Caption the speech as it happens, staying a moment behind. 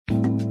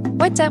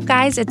What's up,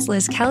 guys? It's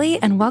Liz Kelly,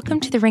 and welcome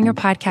to the Ringer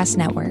Podcast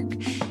Network.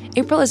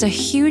 April is a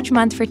huge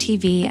month for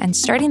TV, and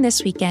starting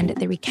this weekend,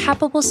 the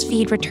Recapables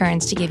feed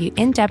returns to give you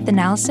in-depth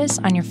analysis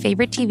on your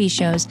favorite TV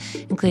shows,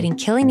 including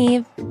Killing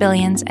Eve,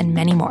 Billions, and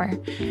many more.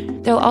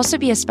 There will also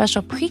be a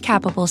special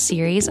Precapables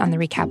series on the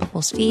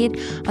Recapables feed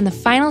on the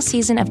final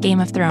season of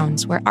Game of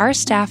Thrones, where our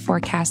staff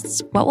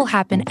forecasts what will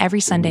happen every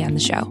Sunday on the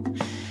show.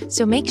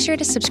 So make sure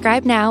to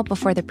subscribe now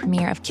before the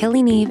premiere of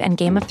Killing Eve and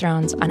Game of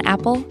Thrones on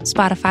Apple,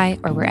 Spotify,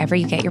 or wherever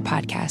you get your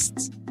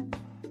podcasts.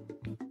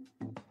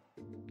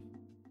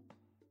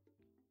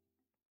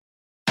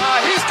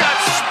 He's got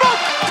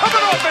smoke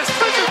coming off his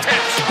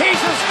fingertips. He's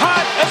as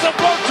hot as a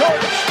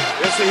blowtorch.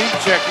 It's a heat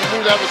check. You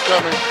knew that was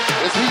coming.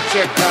 It's heat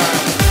check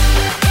time.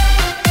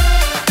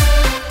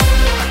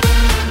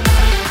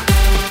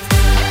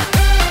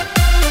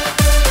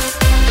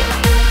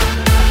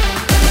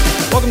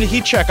 Welcome to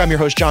Heat Check. I'm your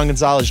host, John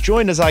Gonzalez,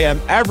 joined as I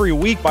am every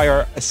week by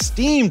our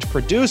esteemed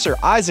producer,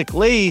 Isaac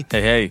Lee.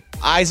 Hey.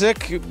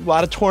 Isaac, a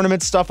lot of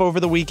tournament stuff over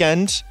the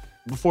weekend.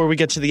 Before we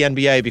get to the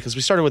NBA, because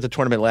we started with the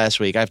tournament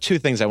last week, I have two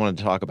things I wanted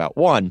to talk about.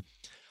 One,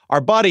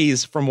 our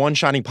buddies from One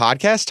Shining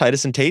Podcast,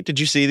 Titus and Tate, did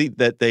you see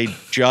that they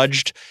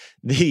judged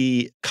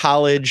the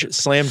college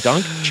slam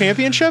dunk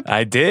championship?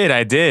 I did.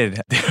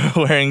 They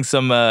were wearing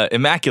some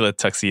immaculate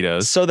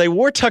tuxedos. So they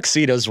wore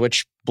tuxedos,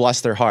 which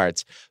bless their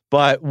hearts.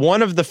 But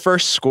one of the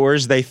first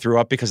scores they threw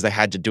up, because they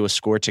had to do a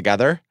score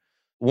together,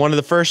 one of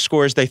the first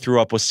scores they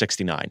threw up was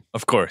 69.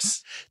 Of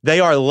course. They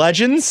are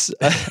legends.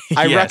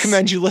 I Yes.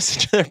 recommend you listen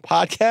to their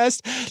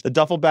podcast. The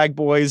Duffel Bag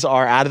Boys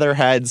are out of their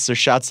heads. So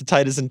shouts to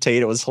Titus and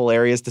Tate. It was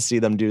hilarious to see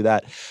them do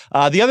that.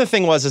 The other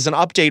thing was, as an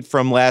update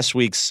from last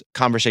week's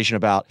conversation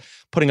about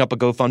putting up a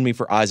GoFundMe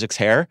for Isaac's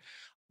hair,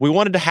 we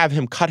wanted to have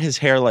him cut his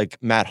hair like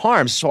Matt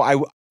Harms.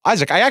 So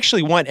Isaac, I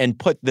actually went and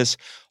put this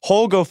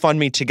whole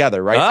GoFundMe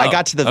together, right? I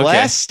got to the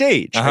last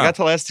stage. I got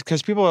to the last,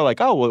 because people are like,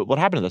 oh, what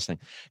happened to this thing?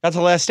 Got to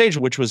the last stage,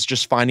 which was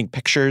just finding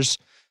pictures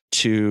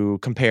to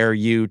compare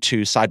you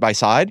to side by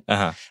side.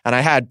 And I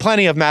had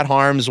plenty of Matt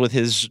Harms with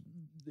his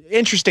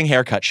interesting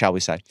haircut, shall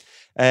we say.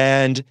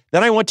 And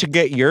then I went to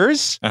get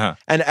yours, and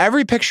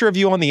every picture of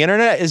you on the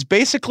internet is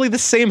basically the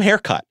same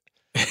haircut.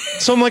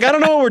 So I'm like, I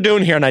don't know what we're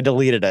doing here, and I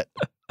deleted it.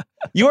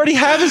 You already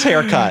have his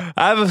haircut.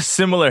 I have a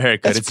similar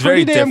haircut. It's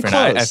very different.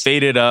 I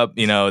faded up.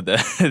 You know,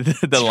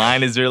 the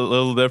line is a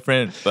little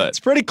different, but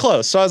it's pretty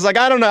close. So I was like,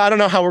 I don't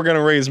know how we're going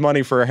to raise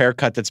money for a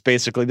haircut that's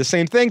basically the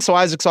same thing. So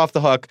Isaac's off the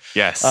hook.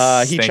 Yes.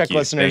 Heat Check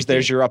listeners,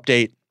 there's your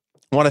update.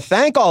 I want to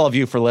thank all of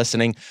you for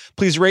listening.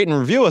 Please rate and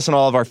review us on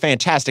all of our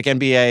fantastic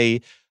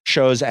NBA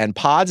shows and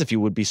pods, if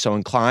you would be so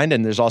inclined.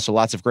 And there's also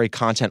lots of great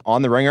content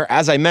on The Ringer.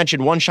 As I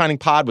mentioned, One Shining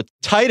Pod with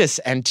Titus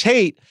and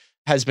Tate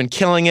has been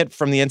killing it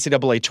from the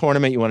NCAA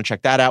tournament. You want to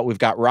check that out. We've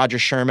got Roger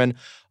Sherman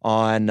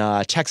on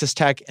Texas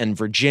Tech and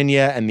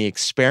Virginia and the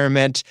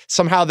experiment.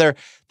 Somehow they're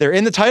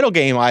in the title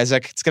game,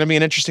 Isaac. It's going to be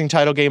an interesting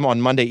title game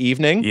on Monday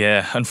evening.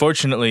 Yeah,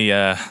 unfortunately,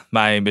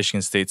 my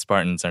Michigan State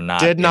Spartans are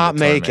not Did not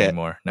make it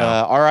anymore.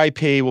 No.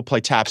 RIP. We'll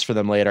play taps for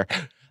them later.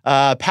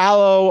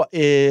 Paolo,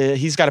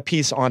 he's got a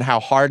piece on how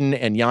Harden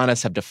and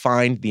Giannis have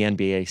defined the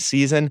NBA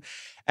season.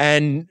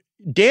 And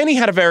Danny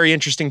had a very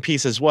interesting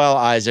piece as well,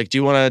 Isaac. Do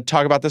you want to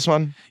talk about this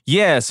one?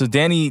 Yeah, so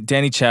Danny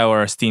Chow,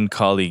 our esteemed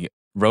colleague,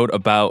 wrote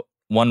about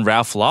one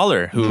Ralph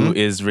Lawler, who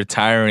is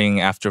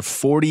retiring after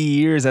 40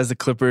 years as the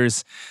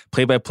Clippers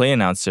play-by-play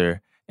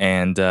announcer.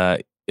 And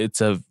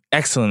it's a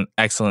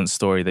excellent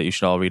story that you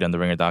should all read on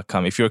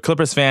TheRinger.com. If you're a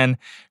Clippers fan,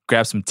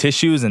 grab some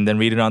tissues and then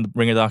read it on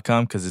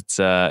TheRinger.com, because it's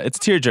a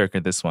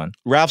tearjerker, this one.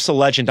 Ralph's a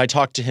legend. I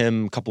talked to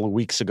him a couple of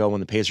weeks ago when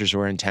the Pacers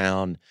were in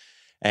town.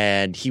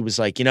 And he was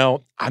like,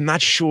 I'm not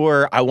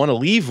sure I want to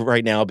leave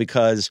right now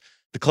because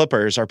the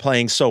Clippers are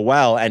playing so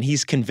well. And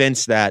he's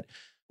convinced that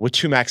with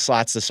two max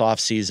slots this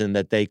offseason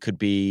that they could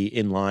be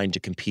in line to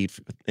compete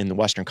in the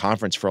Western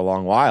Conference for a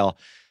long while.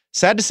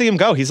 Sad to see him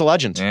go. He's a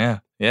legend. Yeah.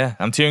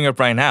 I'm tearing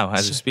up right now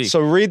as we speak. So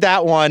read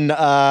that one.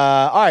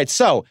 All right.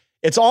 So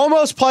it's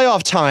almost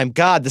playoff time.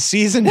 God, the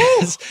season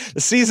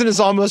is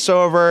almost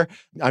over.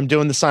 I'm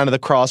doing the sign of the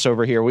cross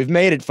over here. We've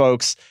made it,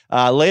 folks.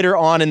 Later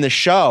on in the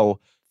show,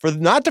 for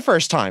not the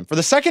first time, for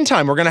the second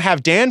time, we're going to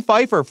have Dan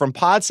Pfeiffer from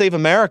Pod Save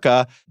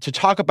America to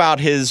talk about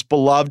his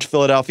beloved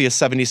Philadelphia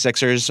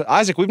 76ers.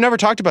 Isaac, we've never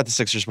talked about the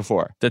Sixers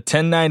before. The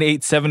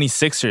 10-9-8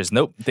 76ers.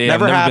 Nope. They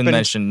never have never happened. been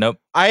mentioned. Nope.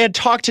 I had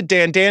talked to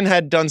Dan. Dan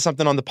had done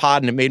something on the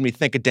pod, and it made me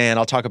think of Dan.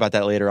 I'll talk about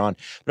that later on.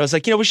 But I was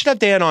like, we should have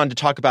Dan on to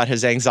talk about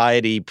his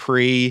anxiety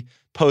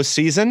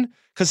pre-postseason.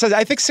 Because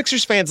I think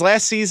Sixers fans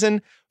last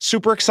season,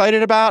 super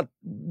excited about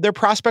their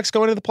prospects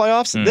going to the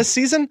playoffs. This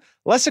season,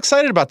 less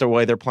excited about the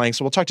way they're playing.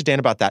 So we'll talk to Dan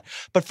about that.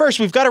 But first,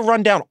 we've got to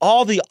run down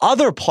all the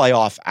other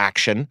playoff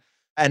action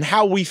and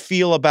how we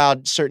feel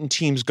about certain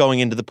teams going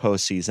into the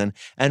postseason.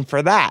 And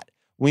for that,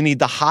 we need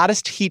the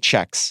hottest heat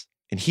checks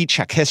in heat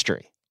check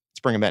history.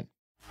 Let's bring him in.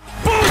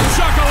 Boom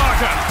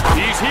shakalaka!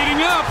 He's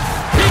heating up.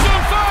 He's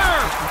on fire.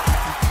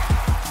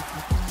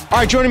 All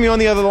right, joining me on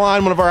the other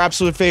line, one of our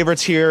absolute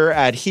favorites here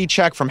at Heat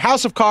Check from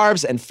House of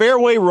Carbs and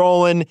Fairway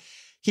Rollin'.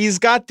 He's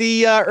got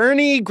the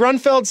Ernie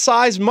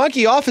Grunfeld-sized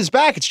monkey off his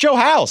back. It's Joe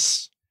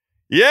House.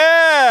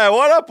 Yeah,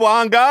 what up,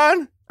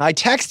 Wangan? I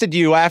texted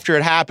you after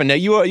it happened. Now,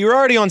 you were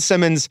already on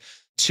Simmons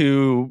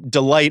to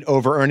delight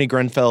over Ernie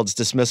Grunfeld's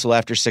dismissal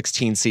after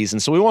 16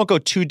 seasons. So we won't go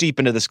too deep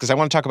into this because I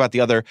want to talk about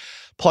the other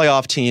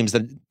playoff teams,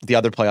 the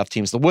other playoff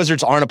teams. The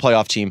Wizards aren't a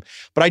playoff team.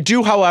 But I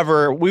do,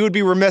 however, we would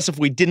be remiss if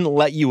we didn't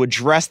let you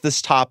address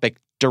this topic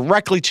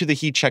directly to the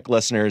Heat Check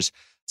listeners.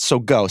 So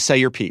go, say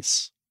your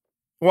piece.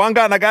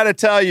 Wangan, I got to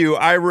tell you,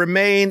 I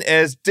remain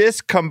as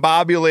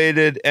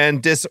discombobulated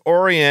and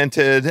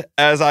disoriented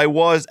as I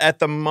was at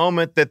the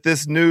moment that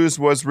this news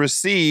was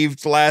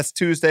received last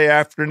Tuesday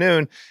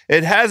afternoon.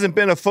 It hasn't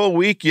been a full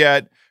week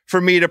yet for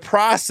me to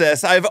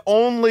process. I've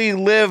only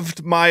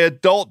lived my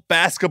adult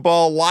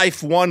basketball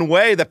life one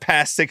way the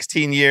past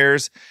 16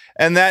 years,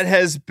 and that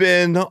has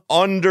been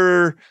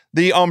under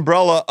the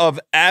umbrella of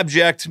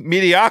abject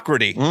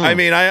mediocrity. I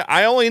mean,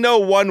 I only know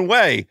one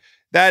way.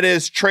 That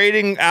is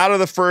trading out of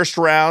the first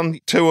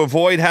round to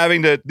avoid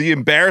having the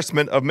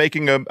embarrassment of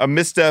making a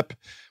misstep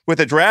with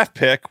a draft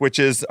pick, which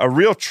is a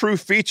real true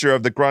feature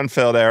of the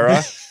Grunfeld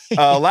era.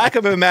 Lack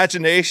of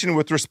imagination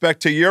with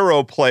respect to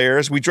Euro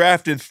players. We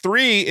drafted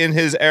 3 in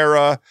his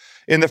era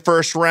in the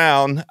first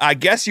round. I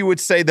guess you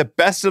would say the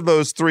best of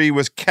those 3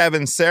 was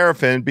Kevin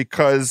Serafin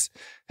because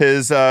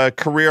his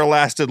career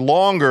lasted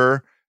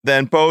longer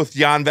than both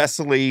Jan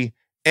Vesely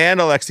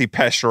and Alexei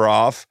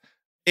Pesharov.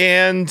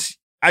 And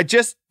I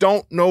just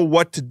don't know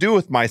what to do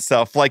with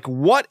myself. Like,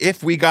 what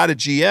if we got a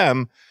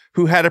GM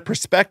who had a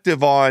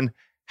perspective on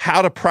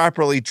how to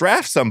properly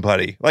draft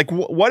somebody? Like,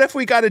 what if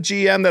we got a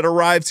GM that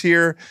arrives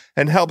here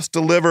and helps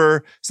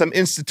deliver some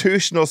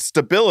institutional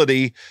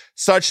stability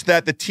such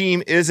that the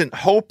team isn't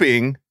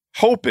hoping,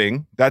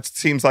 that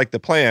seems like the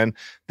plan,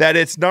 that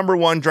its number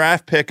 1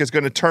 draft pick is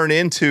going to turn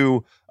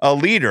into a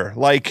leader.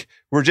 Like,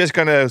 we're just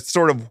going to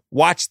sort of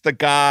watch the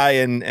guy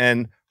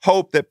and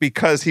hope that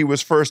because he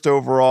was first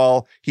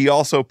overall, he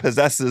also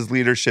possesses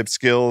leadership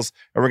skills,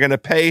 and we're going to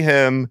pay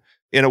him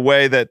in a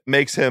way that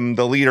makes him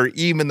the leader,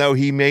 even though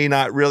he may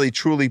not really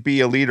truly be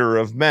a leader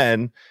of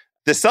men.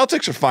 The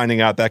Celtics are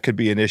finding out that could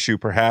be an issue,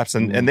 perhaps,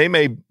 and they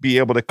may be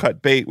able to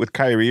cut bait with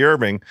Kyrie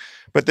Irving.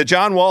 But the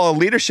John Wall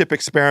leadership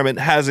experiment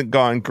hasn't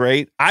gone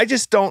great. I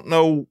just don't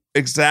know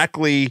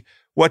exactly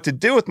what to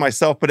do with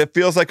myself, but it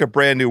feels like a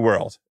brand new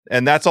world.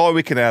 And that's all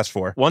we can ask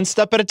for. One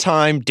step at a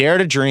time, dare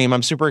to dream.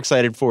 I'm super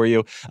excited for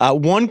you.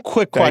 One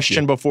quick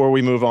question before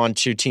we move on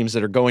to teams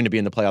that are going to be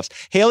in the playoffs.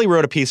 Haley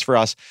wrote a piece for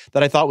us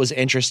that I thought was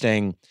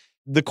interesting.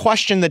 The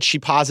question that she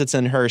posits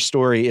in her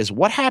story is,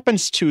 what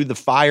happens to the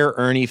Fire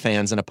Ernie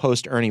fans in a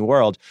post-Ernie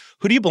world?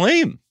 Who do you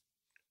blame?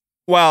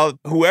 Well,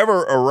 whoever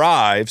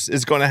arrives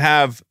is going to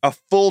have a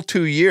full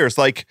 2 years.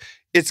 Like,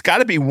 it's got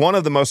to be one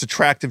of the most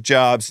attractive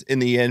jobs in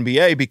the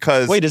NBA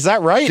because... Wait, is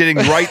that right? Getting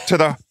right to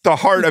the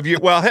heart of you.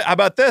 Well, how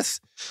about this?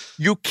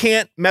 You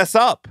can't mess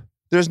up.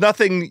 There's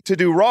nothing to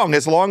do wrong.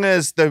 As long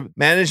as the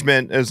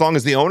management, as long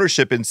as the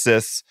ownership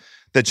insists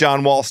that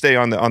John Wall stay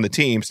on the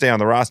team, stay on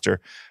the roster,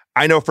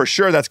 I know for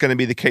sure that's going to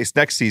be the case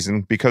next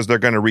season because they're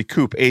going to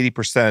recoup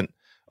 80%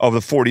 of the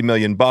 $40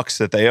 million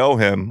that they owe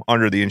him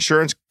under the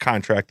insurance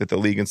contract that the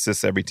league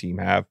insists every team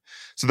have.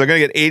 So they're going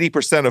to get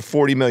 80% of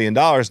 $40 million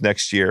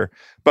next year.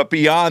 But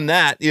beyond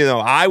that,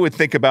 I would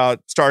think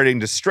about starting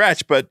to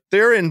stretch, but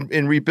they're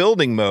in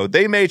rebuilding mode.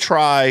 They may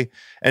try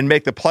and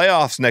make the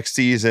playoffs next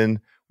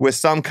season with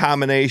some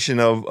combination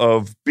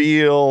of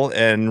Beal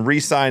and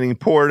re-signing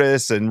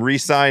Portis and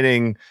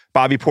re-signing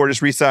Bobby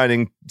Portis,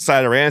 re-signing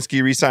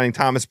Satoransky, re-signing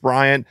Thomas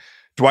Bryant.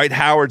 Dwight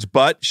Howard's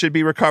butt should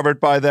be recovered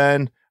by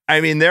then. I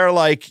mean, they're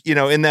like,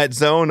 in that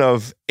zone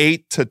of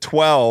 8 to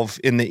 12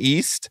 in the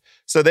East.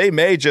 So they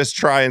may just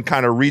try and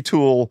kind of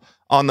retool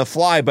on the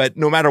fly. But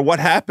no matter what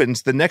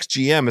happens, the next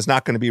GM is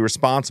not going to be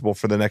responsible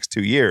for the next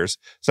 2 years.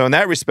 So in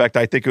that respect,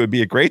 I think it would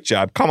be a great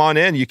job. Come on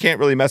in. You can't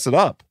really mess it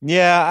up.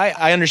 Yeah,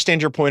 I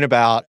understand your point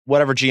about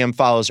whatever GM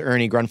follows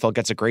Ernie Grunfeld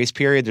gets a grace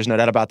period. There's no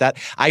doubt about that.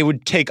 I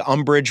would take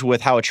umbrage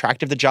with how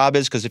attractive the job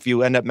is because if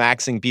you end up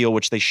maxing Beal,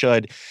 which they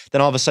should, then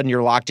all of a sudden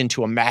you're locked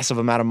into a massive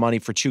amount of money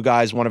for 2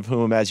 guys, one of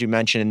whom, as you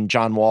mentioned,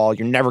 John Wall.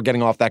 You're never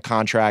getting off that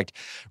contract.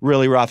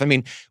 Really rough. I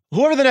mean,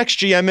 whoever the next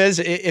GM is,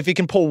 if he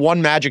can pull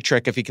one magic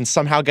trick, if he can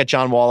somehow get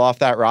John Wall off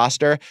that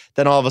roster,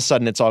 then all of a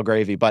sudden it's all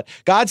gravy. But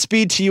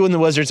Godspeed to you and the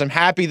Wizards. I'm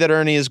happy that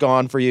Ernie is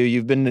gone for you.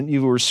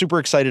 You were super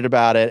excited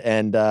about it,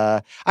 and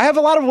I have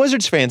a lot of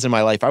Wizards fans in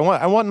my life. I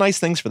want nice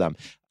things for them.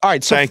 All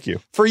right, so thank you.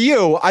 For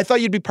you, I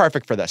thought you'd be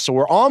perfect for this. So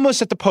we're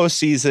almost at the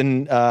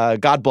postseason.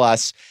 God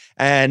bless.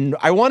 And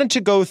I wanted to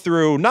go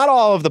through not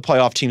all of the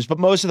playoff teams, but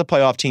most of the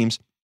playoff teams,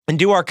 and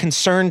do our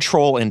concern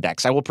troll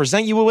index. I will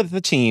present you with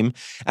the team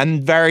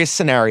and various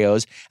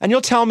scenarios, and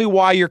you'll tell me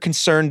why you're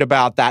concerned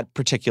about that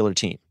particular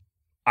team.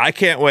 I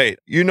can't wait.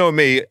 You know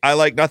me. I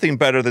like nothing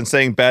better than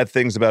saying bad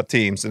things about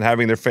teams and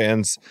having their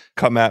fans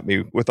come at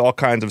me with all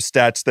kinds of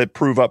stats that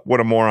prove up what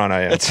a moron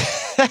I am.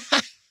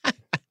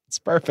 It's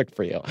perfect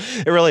for you.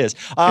 It really is.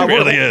 It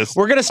really is.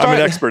 We're going to start. I'm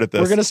an expert at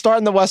this. We're going to start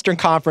in the Western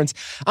Conference.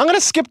 I'm going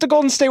to skip the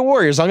Golden State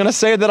Warriors. I'm going to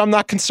say that I'm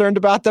not concerned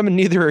about them, and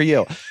neither are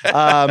you.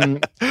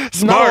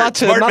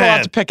 Not a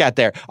lot to pick at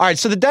there. All right,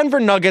 so the Denver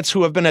Nuggets,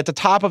 who have been at the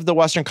top of the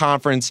Western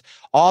Conference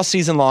all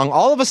season long,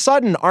 all of a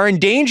sudden are in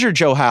danger,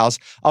 Joe House,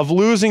 of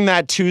losing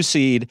that 2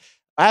 seed.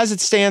 As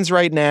it stands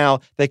right now,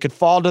 they could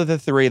fall to the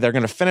 3. They're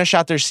going to finish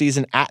out their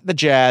season at the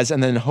Jazz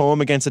and then home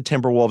against the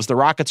Timberwolves. The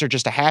Rockets are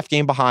just a half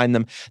game behind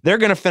them. They're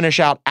going to finish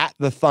out at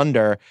the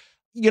Thunder.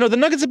 You know, the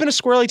Nuggets have been a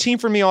squirrely team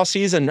for me all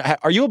season.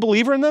 Are you a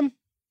believer in them?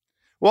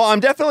 Well, I'm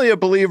definitely a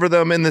believer in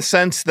them in the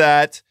sense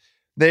that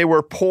they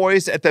were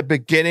poised at the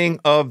beginning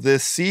of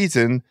this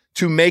season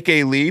to make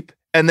a leap,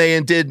 and they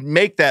did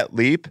make that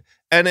leap.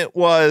 And it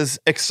was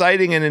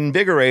exciting and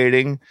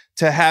invigorating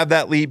to have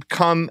that leap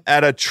come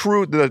at a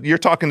true. You're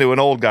talking to an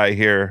old guy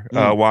here,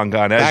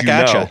 Wangan, as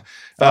Back you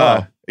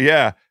know.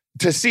 Yeah,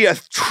 to see a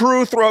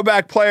true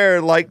throwback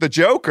player like the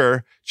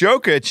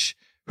Jokic,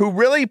 who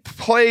really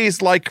plays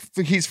like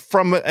he's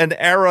from an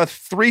era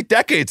 3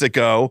 decades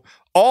ago.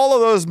 All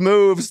of those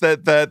moves,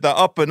 that the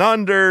up and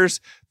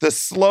unders, the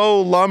slow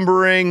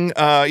lumbering.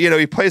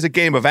 He plays a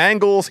game of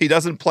angles. He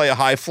doesn't play a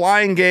high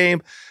flying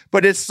game,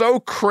 but it's so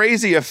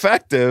crazy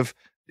effective.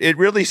 It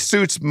really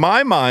suits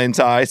my mind's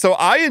eye. So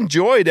I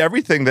enjoyed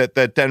everything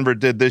that Denver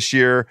did this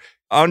year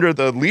under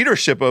the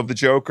leadership of the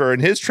Joker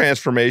and his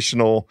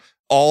transformational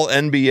all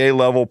NBA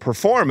level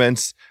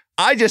performance.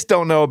 I just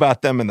don't know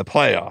about them in the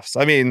playoffs.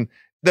 I mean,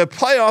 the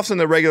playoffs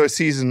and the regular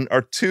season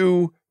are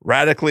 2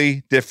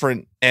 radically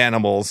different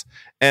animals.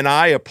 And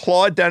I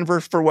applaud Denver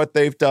for what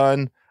they've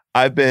done.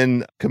 I've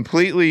been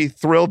completely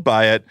thrilled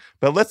by it.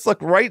 But let's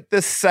look right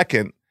this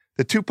second.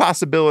 The 2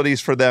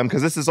 possibilities for them,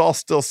 because this is all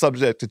still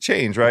subject to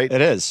change, right?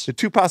 It is. The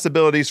 2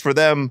 possibilities for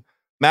them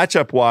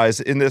matchup-wise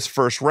in this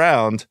first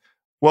round,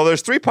 well,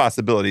 there's 3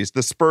 possibilities,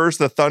 the Spurs,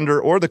 the Thunder,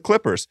 or the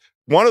Clippers.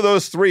 One of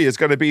those 3 is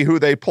going to be who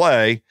they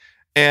play,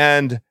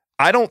 and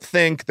I don't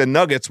think the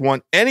Nuggets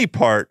want any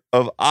part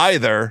of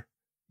either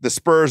the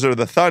Spurs or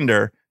the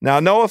Thunder. Now,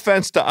 no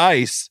offense to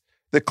Ice,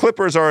 the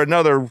Clippers are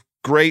another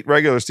great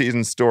regular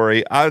season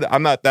story.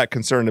 I'm not that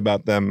concerned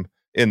about them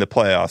in the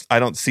playoffs. I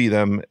don't see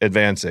them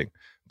advancing.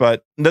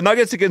 But the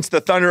Nuggets against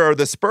the Thunder or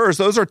the Spurs,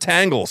 those are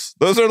tangles.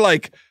 Those are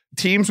like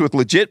teams with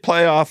legit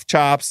playoff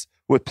chops,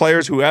 with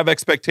players who have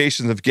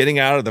expectations of getting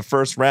out of the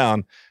first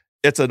round.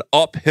 It's an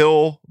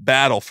uphill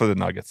battle for the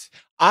Nuggets.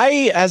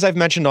 As I've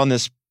mentioned on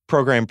this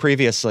program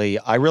previously,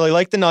 I really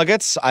like the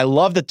Nuggets. I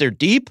love that they're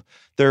deep.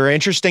 They're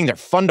interesting. They're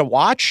fun to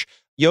watch.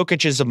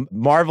 Jokic is a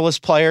marvelous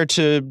player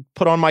to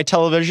put on my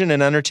television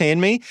and entertain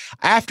me.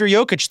 After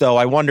Jokic, though,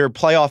 I wonder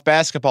playoff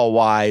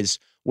basketball-wise,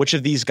 which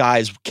of these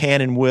guys can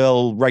and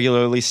will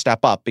regularly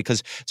step up,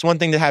 because it's one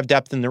thing to have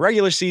depth in the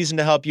regular season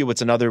to help you.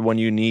 It's another when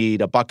you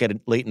need a bucket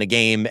late in the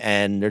game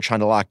and they're trying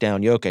to lock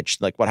down Jokic.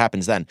 Like, what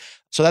happens then?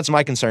 So that's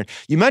my concern.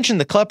 You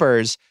mentioned the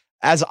Clippers.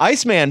 As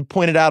Iceman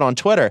pointed out on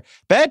Twitter,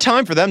 bad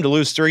time for them to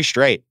lose 3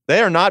 straight.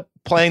 They are not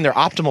playing their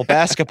optimal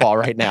basketball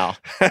right now.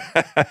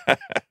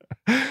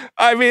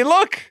 I mean,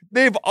 look,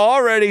 they've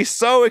already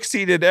so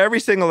exceeded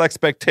every single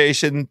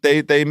expectation.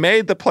 They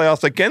made the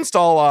playoffs against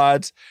all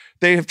odds.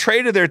 They have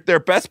traded their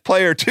best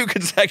player 2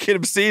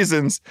 consecutive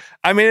seasons.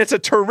 I mean, it's a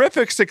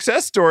terrific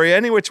success story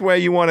any which way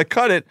you want to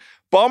cut it.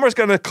 Ballmer's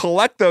going to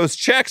collect those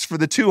checks for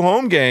the 2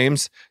 home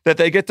games that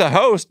they get to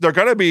host. They're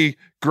going to be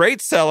great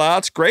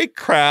sellouts, great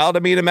crowd. I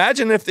mean,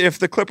 imagine if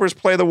the Clippers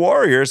play the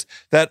Warriors,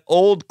 that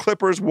old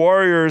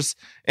Clippers-Warriors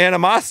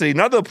animosity.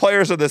 None of the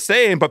players are the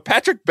same, but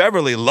Patrick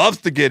Beverley loves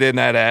to get in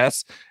that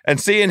ass, and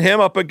seeing him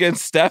up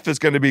against Steph is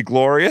going to be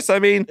glorious. I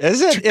mean,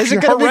 is it going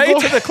to be hooray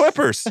to the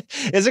Clippers?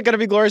 Is it going to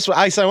be glorious?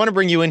 I want to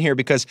bring you in here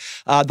because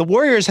the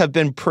Warriors have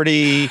been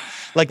pretty,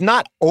 like,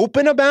 not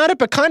open about it,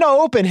 but kind of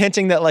open,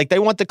 hinting that, like, they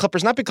want the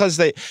Clippers, not because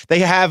they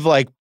have,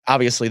 like,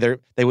 obviously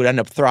they would end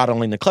up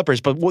throttling the Clippers,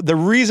 but the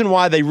reason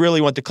why they really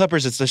want the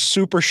Clippers is the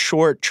super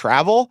short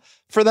travel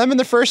for them in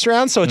the first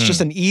round, so it's just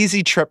an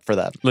easy trip for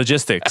them.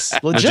 Logistics,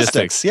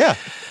 yeah.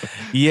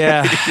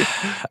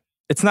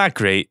 It's not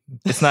great.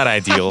 It's not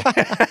ideal.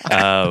 It's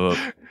not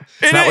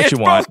what it's you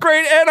want. Both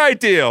great and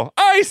ideal.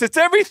 Ice, it's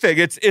everything.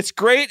 It's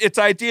great, it's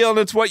ideal, and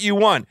it's what you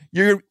want.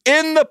 You're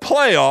in the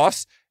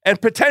playoffs and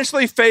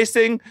potentially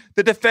facing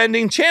the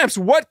defending champs.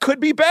 What could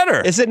be better?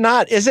 Is it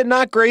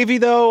not gravy,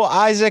 though,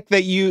 Isaac,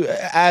 that you,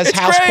 as it's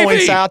House gravy.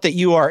 points out, that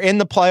you are in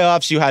the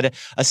playoffs, you had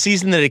a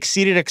season that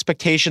exceeded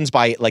expectations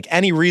by, like,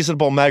 any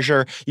reasonable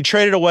measure. You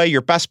traded away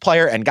your best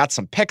player and got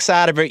some picks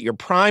out of it. You're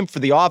primed for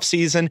the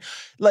offseason.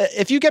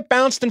 If you get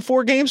bounced in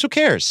 4 games, who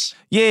cares?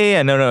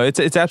 Yeah. No.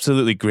 It's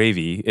absolutely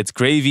gravy. It's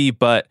gravy,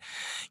 but,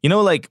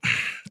 like,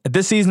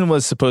 this season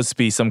was supposed to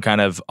be some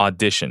kind of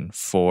audition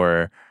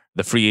for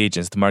the free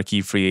agents, the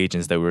marquee free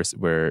agents that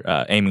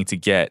we're aiming to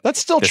get. That's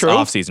still this true.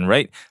 Offseason,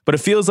 right? But it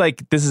feels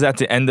like this is at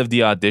the end of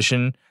the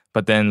audition,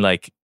 but then,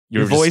 like,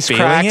 your voice just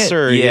cracks, it.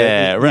 or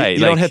right.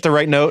 You don't hit the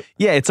right note.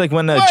 Yeah, it's like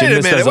when a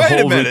gymnast does a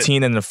whole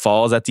routine and it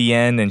falls at the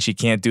end, and she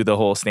can't do the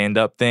whole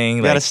stand-up thing.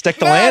 You got to stick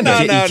the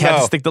landing. You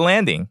can't stick the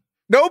landing.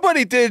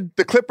 Nobody did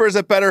the Clippers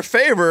a better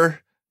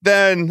favor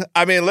then,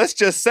 I mean, let's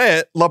just say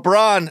it,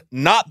 LeBron,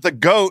 not the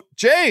GOAT,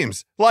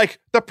 James. Like,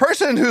 the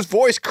person whose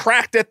voice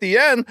cracked at the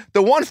end,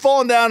 the one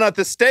falling down at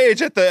the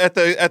stage at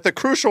the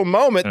crucial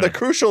moment, the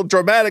crucial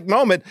dramatic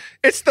moment,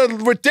 it's the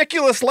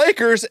ridiculous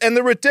Lakers and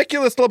the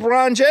ridiculous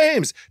LeBron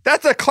James.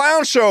 That's a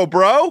clown show,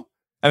 bro.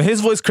 I mean,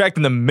 his voice cracked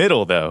in the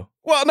middle, though.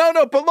 Well,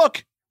 no, but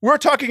look, we're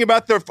talking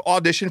about the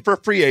audition for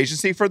free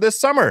agency for this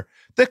summer.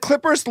 The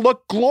Clippers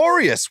look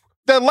glorious.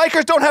 The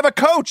Lakers don't have a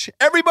coach.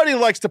 Everybody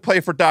likes to play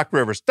for Doc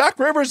Rivers. Doc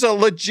Rivers is a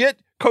legit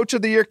Coach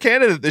of the Year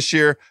candidate this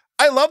year.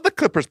 I love the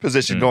Clippers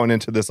position going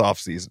into this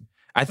offseason.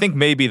 I think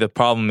maybe the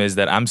problem is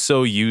that I'm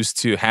so used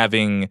to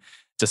having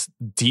just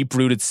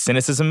deep-rooted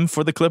cynicism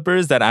for the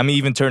Clippers that I'm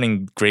even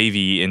turning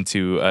gravy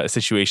into a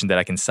situation that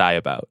I can sigh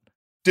about.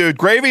 Dude,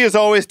 gravy is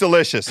always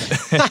delicious.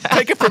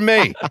 Take it from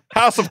me.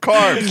 House of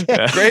Cards.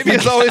 Gravy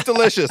is always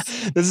delicious.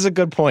 This is a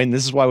good point.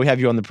 This is why we have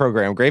you on the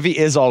program. Gravy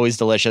is always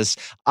delicious.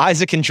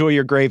 Isaac, enjoy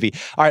your gravy.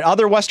 All right,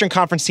 other Western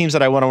Conference teams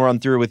that I want to run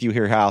through with you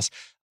here, House.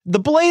 The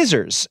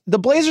Blazers. The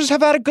Blazers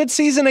have had a good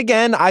season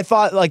again. I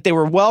thought like they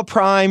were well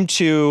primed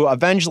to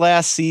avenge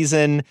last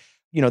season.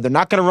 You know, they're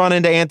not going to run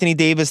into Anthony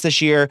Davis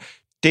this year.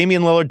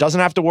 Damian Lillard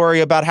doesn't have to worry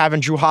about having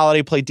Drew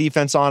Holiday play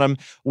defense on him.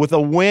 With a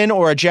win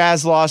or a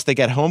Jazz loss, they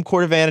get home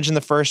court advantage in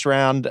the first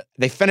round.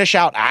 They finish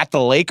out at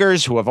the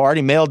Lakers, who have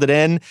already mailed it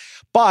in.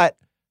 But,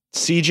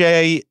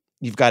 CJ,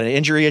 you've got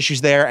injury issues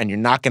there, and you're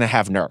not going to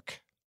have Nurk.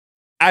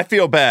 I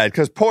feel bad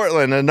because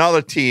Portland,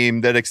 another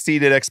team that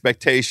exceeded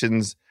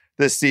expectations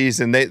this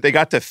season, they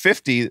got to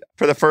 50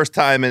 for the first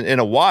time in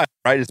a while,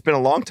 right? It's been a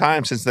long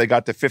time since they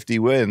got to 50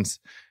 wins.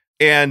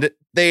 And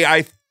they,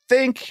 I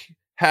think,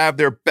 have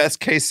their best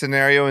case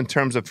scenario in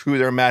terms of who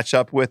they're matched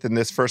up with in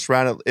this first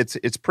round.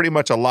 It's pretty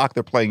much a lock.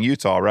 They're playing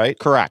Utah, right?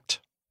 Correct.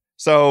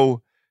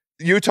 So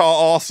Utah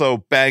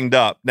also banged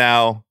up.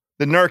 Now,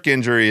 the Nurk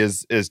injury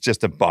is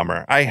just a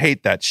bummer. I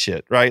hate that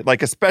shit, right?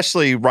 Like,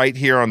 especially right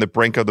here on the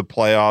brink of the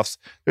playoffs.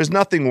 There's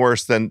nothing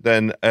worse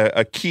than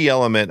a key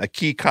element, a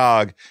key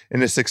cog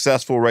in a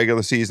successful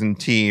regular season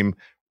team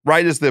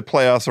right as the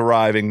playoffs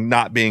arriving,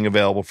 not being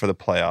available for the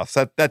playoffs.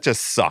 That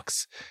just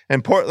sucks.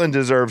 And Portland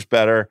deserves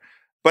better.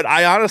 But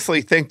I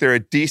honestly think they're a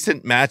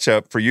decent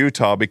matchup for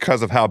Utah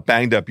because of how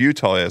banged up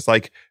Utah is.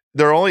 Like,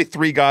 there are only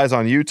 3 guys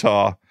on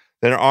Utah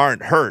that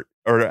aren't hurt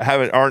or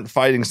aren't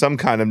fighting some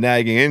kind of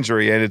nagging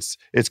injury, and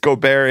it's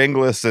Gobert,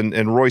 Inglis,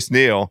 and Royce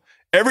Neal.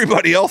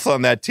 Everybody else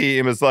on that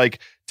team is like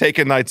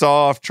taking nights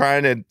off,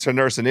 trying to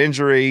nurse an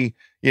injury,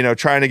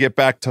 trying to get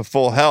back to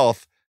full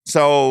health.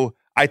 So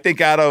I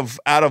think out of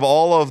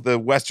all of the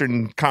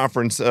Western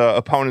Conference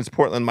opponents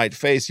Portland might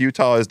face,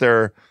 Utah is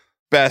their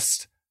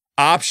best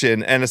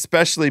option, and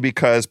especially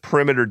because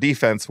perimeter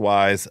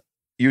defense-wise,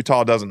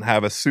 Utah doesn't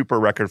have a super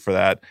record for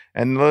that.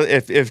 And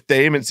if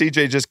Dame and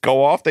CJ just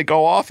go off, they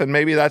go off, and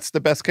maybe that's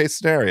the best case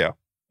scenario.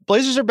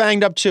 Blazers are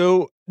banged up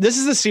too. This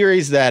is a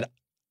series that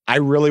I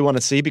really want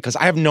to see because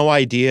I have no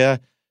idea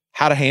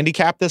how to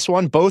handicap this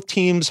one. Both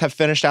teams have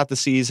finished out the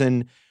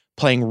season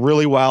playing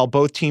really well.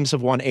 Both teams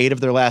have won 8 of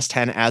their last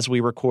 10 as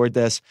we record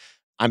this.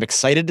 I'm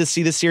excited to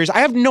see this series. I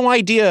have no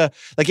idea.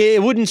 Like,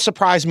 it wouldn't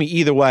surprise me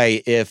either way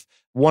if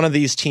one of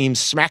these teams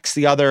smacks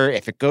the other,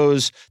 if it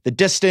goes the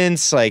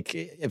distance, like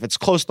if it's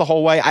close the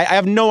whole way. I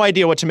have no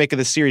idea what to make of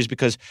this series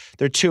because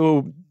they're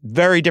 2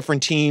 very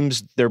different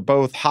teams. They're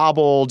both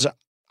hobbled.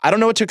 I don't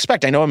know what to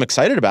expect. I know I'm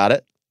excited about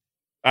it.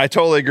 I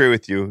totally agree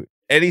with you.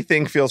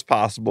 Anything feels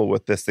possible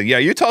with this thing. Yeah,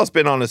 Utah's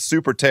been on a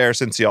super tear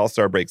since the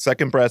All-Star break.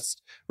 Second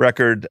best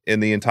record in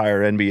the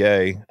entire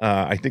NBA.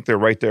 I think they're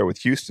right there with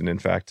Houston, in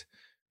fact.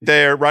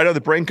 They're right on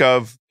the brink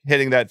of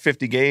hitting that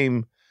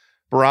 50-game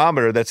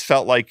barometer that's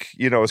felt like,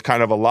 was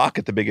kind of a lock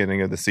at the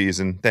beginning of the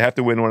season. They have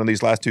to win one of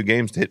these last 2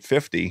 games to hit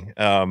 50.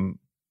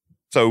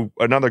 So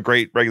another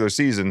great regular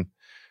season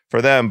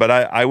for them. But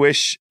I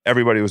wish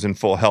everybody was in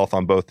full health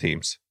on both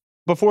teams.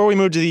 Before we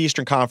move to the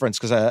Eastern Conference,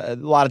 because a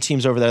lot of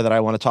teams over there that I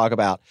want to talk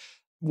about,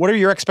 what are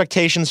your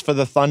expectations for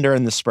the Thunder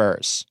and the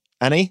Spurs?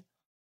 Any?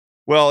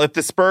 Well, if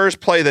the Spurs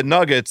play the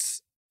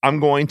Nuggets, I'm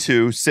going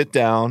to sit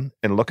down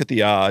and look at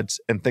the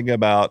odds and think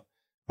about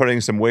putting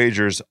some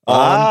wagers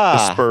on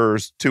the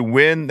Spurs to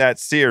win that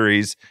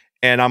series.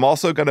 And I'm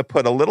also going to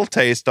put a little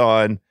taste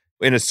on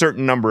in a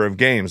certain number of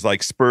games,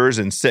 like Spurs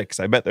in 6.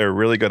 I bet there are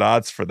really good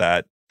odds for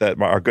that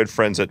our good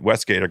friends at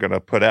Westgate are going to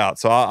put out.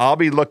 So I'll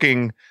be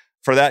looking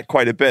for that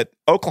quite a bit.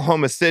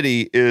 Oklahoma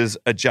City is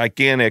a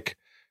gigantic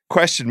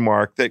question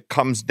mark that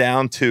comes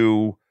down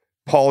to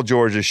Paul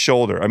George's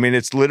shoulder. I mean,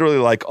 it's literally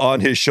like on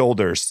his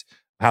shoulders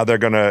how they're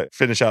going to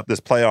finish out this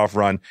playoff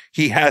run.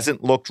 He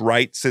hasn't looked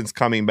right since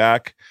coming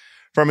back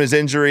from his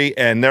injury,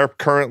 and they're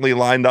currently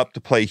lined up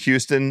to play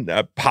Houston,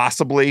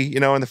 possibly,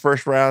 in the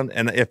first round.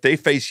 And if they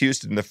face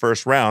Houston in the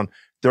first round,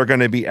 they're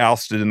going to be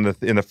ousted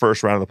in the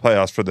first round of the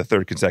playoffs for the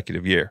 3rd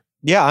consecutive year.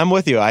 Yeah, I'm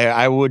with you.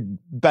 I would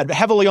bet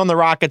heavily on the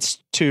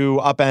Rockets to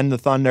upend the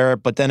Thunder,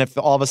 but then if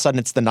all of a sudden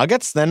it's the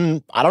Nuggets,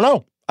 then I don't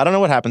know. I don't know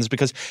what happens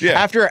because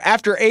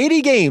after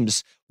 80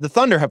 games, the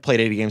Thunder have played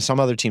 80 games. Some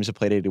other teams have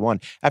played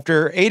 81.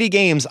 After 80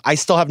 games, I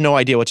still have no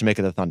idea what to make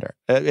of the Thunder.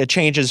 It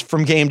changes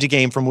from game to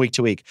game, from week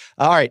to week.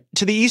 All right,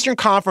 to the Eastern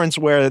Conference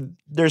where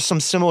there's some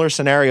similar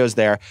scenarios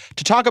there.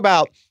 To talk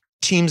about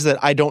teams that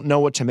I don't know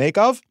what to make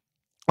of,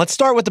 let's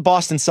start with the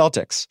Boston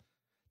Celtics.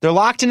 They're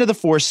locked into the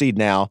 4 seed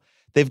now.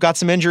 They've got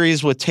some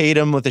injuries with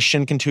Tatum with a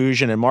shin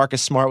contusion and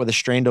Marcus Smart with a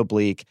strained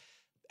oblique.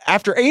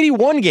 After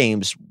 81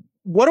 games,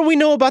 what do we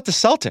know about the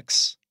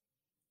Celtics?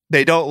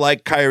 They don't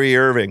like Kyrie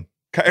Irving.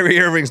 Kyrie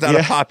Irving's not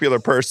a popular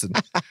person.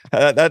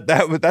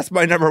 That's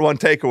my number one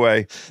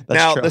takeaway.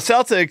 Now, the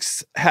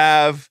Celtics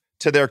have,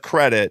 to their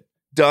credit,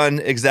 done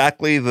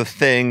exactly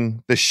the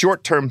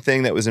short-term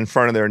thing that was in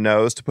front of their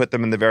nose to put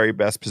them in the very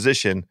best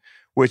position,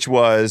 which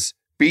was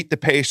beat the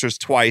Pacers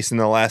twice in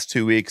the last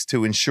 2 weeks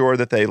to ensure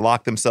that they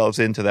lock themselves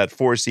into that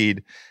 4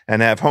 seed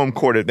and have home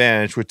court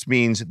advantage, which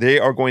means they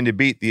are going to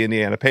beat the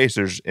Indiana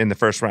Pacers in the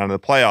first round of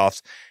the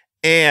playoffs.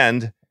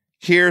 And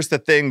here's the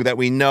thing that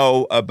we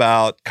know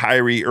about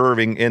Kyrie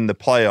Irving in the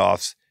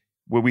playoffs.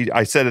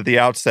 I said at the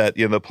outset,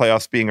 the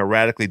playoffs being a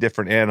radically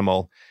different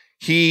animal.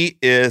 He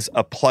is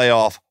a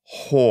playoff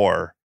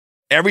whore.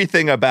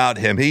 Everything about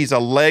him, he's a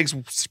legs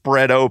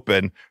spread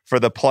open for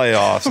the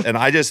playoffs. And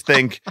I just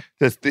think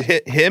that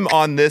him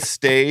on this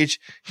stage,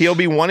 he'll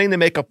be wanting to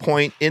make a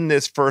point in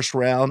this first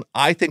round.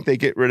 I think they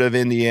get rid of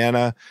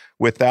Indiana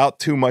without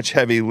too much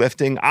heavy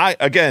lifting.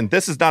 Again,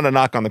 this is not a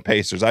knock on the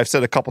Pacers. I've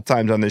said a couple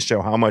times on this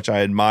show how much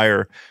I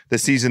admire the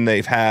season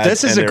they've had.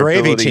 This is a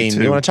gravy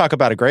team. You want to talk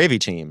about a gravy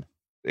team?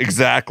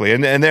 Exactly.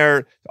 And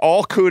they're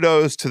all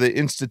kudos to the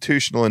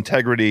institutional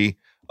integrity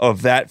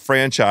of that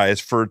franchise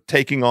for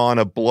taking on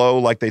a blow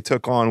like they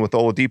took on with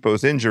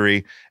Oladipo's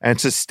injury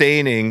and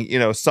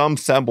sustaining, some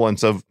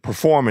semblance of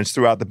performance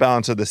throughout the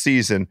balance of the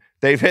season.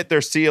 They've hit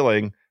their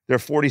ceiling. They're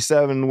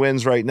 47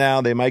 wins right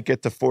now. They might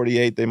get to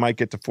 48. They might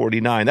get to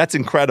 49. That's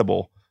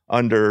incredible. They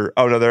can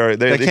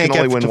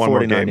only win one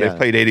more game. They've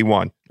played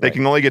 81. Right. They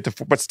can only get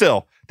to, but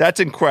still, that's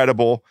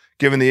incredible.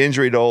 Given the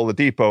injury to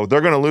Oladipo, they're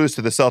going to lose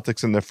to the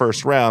Celtics in the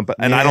first round.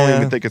 I don't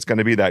even think it's going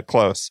to be that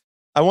close.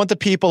 I want the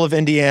people of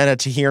Indiana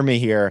to hear me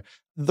here.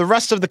 The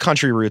rest of the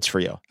country roots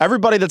for you.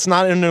 Everybody that's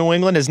not in New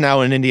England is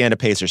now an Indiana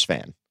Pacers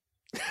fan.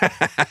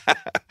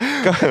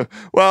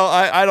 Well,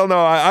 I don't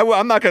know.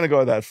 I'm not going to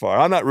go that far.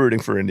 I'm not rooting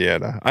for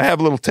Indiana. I have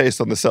a little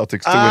taste on the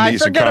Celtics to win the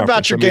Eastern Conference. Forget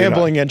about your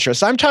gambling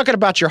interests. I'm talking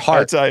about your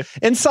heart.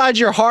 Inside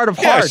your heart of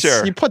hearts.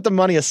 Sure. You put the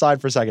money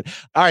aside for a second.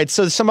 All right,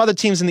 so some other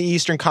teams in the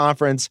Eastern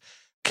Conference.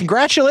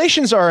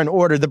 Congratulations are in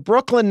order. The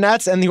Brooklyn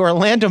Nets and the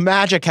Orlando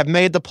Magic have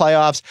made the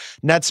playoffs.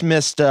 Nets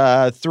missed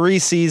 3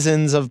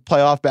 seasons of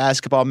playoff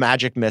basketball.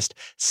 Magic missed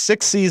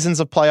 6 seasons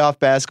of playoff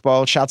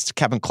basketball. Shouts to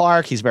Kevin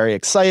Clark. He's very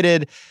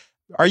excited.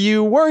 Are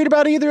you worried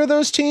about either of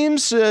those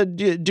teams?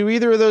 Do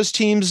either of those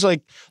teams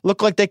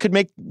look like they could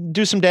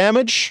do some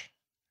damage?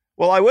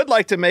 Well, I would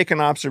like to make an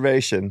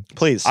observation.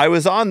 Please. I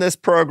was on this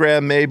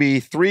program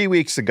maybe 3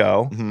 weeks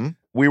ago. Mm-hmm.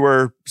 We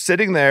were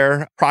sitting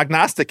there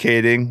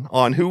prognosticating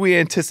on who we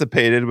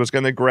anticipated was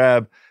going to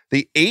grab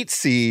the 8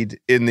 seed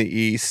in the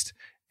East.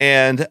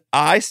 And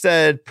I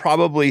said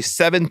probably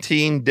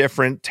 17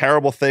 different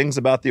terrible things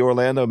about the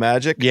Orlando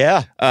Magic.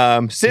 Yeah.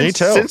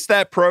 Since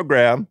that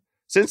program,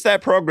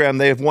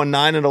 they have won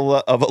 9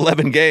 of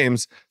 11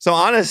 games. So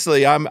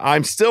honestly,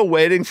 I'm still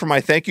waiting for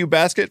my thank you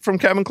basket from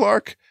Kevin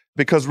Clark,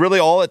 because really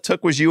all it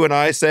took was you and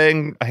I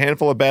saying a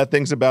handful of bad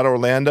things about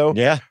Orlando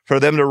for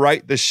them to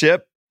right the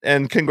ship.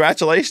 And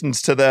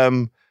congratulations to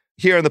them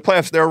here in the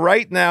playoffs. They're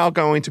right now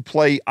going to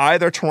play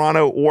either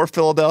Toronto or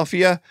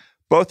Philadelphia.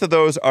 Both of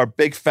those are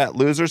big fat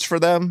losers for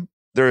them.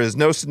 There is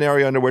no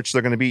scenario under which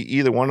they're going to beat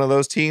either one of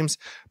those teams,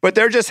 but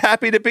they're just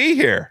happy to be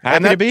here.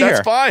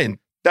 That's fine.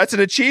 That's an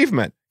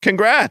achievement.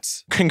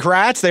 Congrats.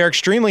 They're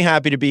extremely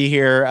happy to be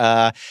here.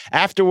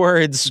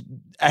 Afterwards,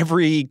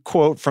 every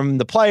quote from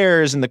the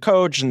players and the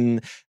coach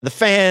and the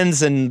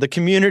fans and the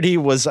community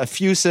was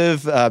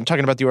effusive. I'm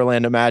talking about the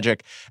Orlando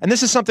Magic. And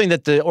this is something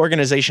that the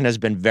organization has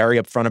been very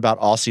upfront about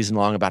all season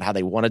long, about how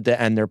they wanted to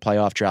end their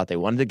playoff drought. They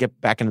wanted to get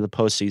back into the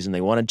postseason.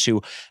 They wanted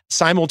to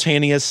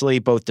simultaneously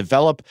both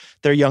develop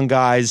their young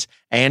guys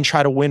and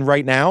try to win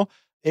right now.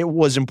 It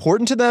was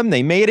important to them.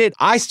 They made it.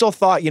 I still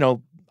thought,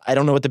 I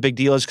don't know what the big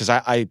deal is, because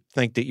I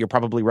think that you're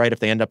probably right.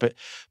 If they end up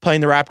playing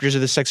the Raptors or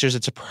the Sixers,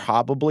 it's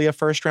probably a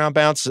first-round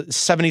bounce.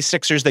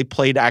 76ers, they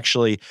played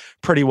actually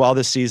pretty well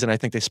this season. I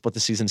think they split the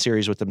season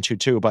series with them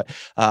 2-2. But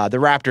the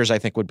Raptors, I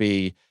think, would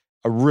be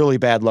a really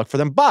bad look for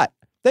them. But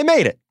they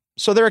made it,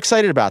 so they're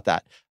excited about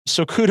that.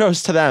 So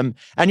kudos to them.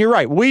 And you're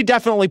right. We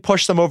definitely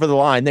pushed them over the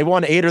line. They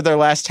won 8 of their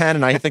last 10,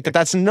 and I think that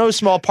that's no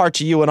small part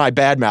to you and I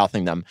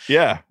bad-mouthing them.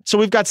 Yeah. So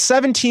we've got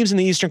 7 teams in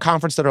the Eastern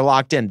Conference that are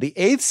locked in. The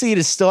 8th seed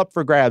is still up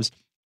for grabs.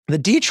 The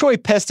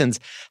Detroit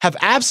Pistons have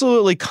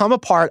absolutely come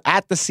apart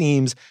at the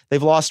seams.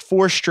 They've lost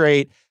 4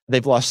 straight.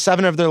 They've lost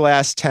 7 of their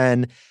last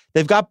 10.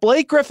 They've got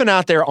Blake Griffin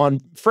out there on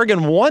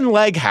friggin' one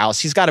leg house.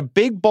 He's got a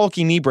big,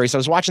 bulky knee brace. I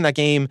was watching that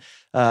game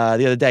the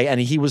other day, and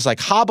he was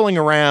hobbling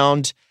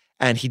around,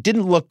 and he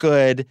didn't look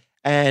good.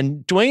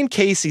 And Dwayne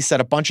Casey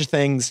said a bunch of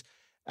things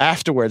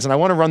afterwards, and I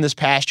want to run this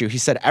past you. He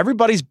said,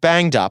 everybody's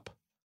banged up.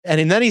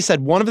 And then he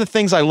said, one of the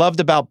things I loved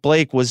about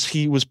Blake was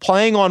he was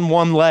playing on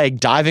one leg,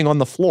 diving on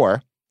the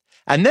floor.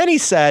 And then he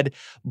said,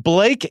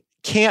 Blake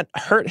can't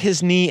hurt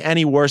his knee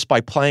any worse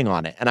by playing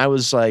on it. And I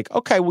was like,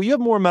 okay, well, you have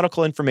more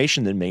medical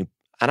information than me.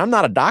 And I'm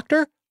not a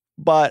doctor,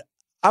 but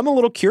I'm a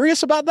little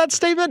curious about that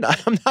statement.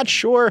 I'm not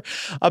sure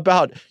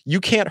about you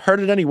can't hurt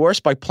it any worse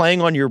by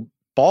playing on your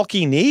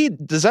bulky knee.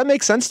 Does that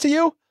make sense to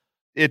you?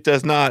 It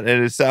does not.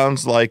 And it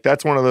sounds like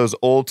that's one of those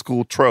old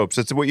school tropes.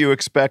 It's what you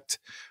expect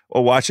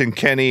watching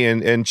Kenny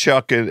and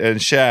Chuck and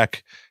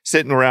Shaq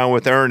sitting around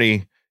with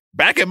Ernie.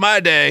 Back in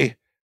my day,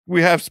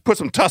 we have to put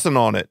some tussin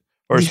on it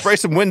or spray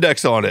some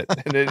Windex on it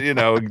and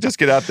then, just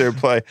get out there and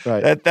play.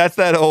 Right. That's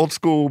that old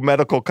school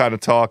medical kind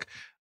of talk.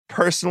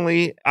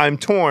 Personally, I'm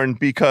torn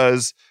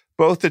because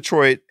both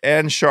Detroit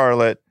and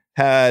Charlotte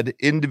had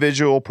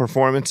individual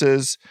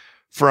performances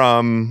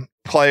from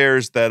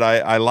players that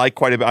I like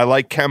quite a bit. I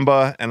like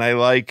Kemba and I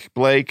like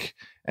Blake,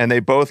 and they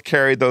both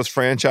carried those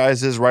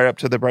franchises right up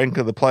to the brink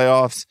of the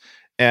playoffs.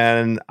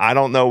 And I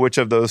don't know which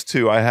of those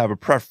two I have a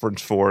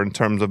preference for in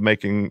terms of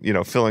making,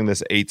 filling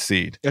this 8th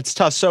seed. It's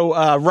tough.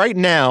 So right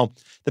now,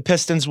 the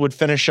Pistons would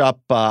finish up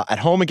at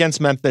home against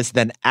Memphis,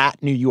 then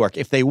at New York.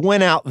 If they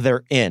win out,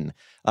 they're in.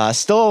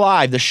 Still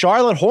alive, the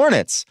Charlotte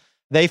Hornets,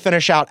 they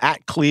finish out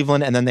at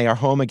Cleveland, and then they are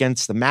home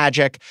against the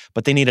Magic,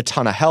 but they need a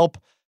ton of help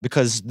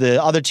because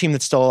the other team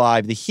that's still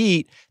alive, the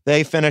Heat,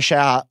 they finish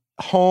out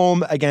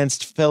home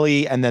against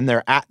Philly, and then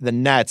they're at the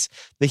Nets.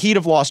 The Heat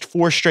have lost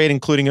 4 straight,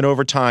 including an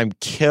overtime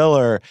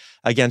killer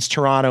against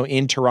Toronto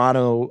in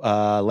Toronto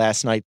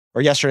last night,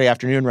 or yesterday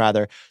afternoon,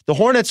 rather. The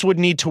Hornets would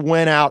need to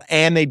win out,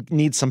 and they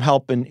need some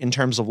help in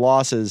terms of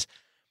losses.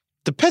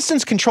 The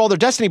Pistons control their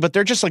destiny, but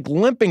they're just like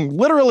limping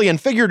literally and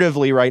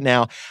figuratively right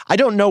now. I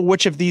don't know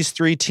which of these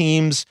 3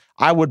 teams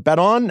I would bet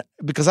on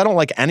because I don't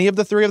like any of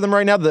the 3 of them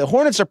right now. The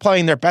Hornets are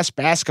playing their best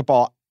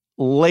basketball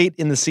late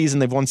in the season.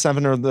 They've won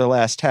 7 of their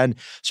last 10.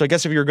 So I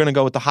guess if you're going to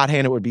go with the hot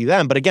hand, it would be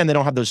them. But again, they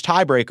don't have those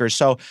tiebreakers.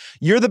 So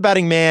you're the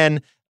betting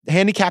man.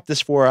 Handicap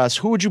this for us.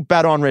 Who would you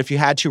bet on if you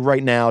had to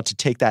right now to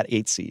take that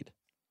 8th seed?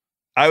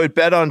 I would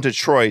bet on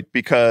Detroit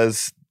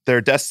because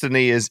their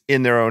destiny is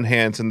in their own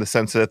hands in the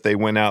sense that they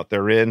win out,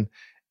 they're in.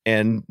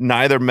 And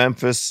neither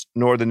Memphis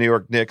nor the New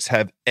York Knicks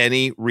have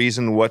any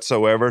reason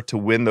whatsoever to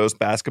win those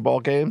basketball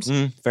games.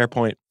 Fair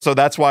point. So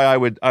that's why I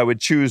would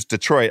choose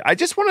Detroit. I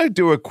just want to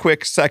do a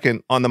quick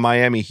second on the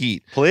Miami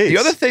Heat. Please. The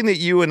other thing that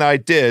you and I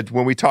did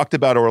when we talked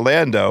about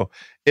Orlando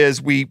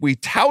is we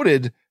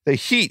touted the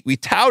Heat. We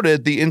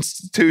touted the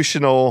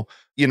institutional,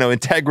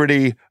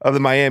 integrity of the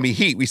Miami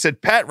Heat. We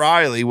said Pat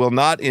Riley will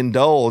not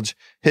indulge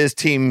his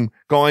team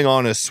going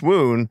on a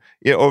swoon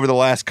over the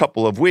last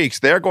couple of weeks.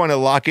 They're going to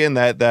lock in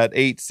that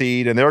 8th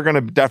seed, and they're going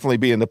to definitely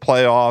be in the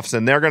playoffs,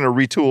 and they're going to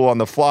retool on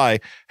the fly.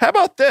 How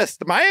about this?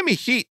 The Miami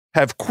Heat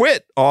have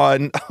quit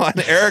on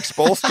Eric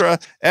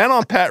Spoelstra and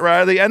on Pat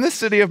Riley and the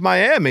city of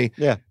Miami.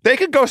 Yeah. They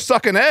could go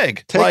suck an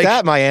egg. Take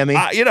that, Miami.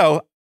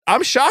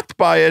 I'm shocked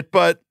by it,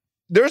 but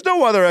there's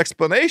no other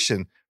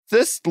explanation.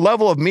 This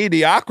level of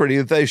mediocrity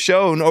that they've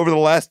shown over the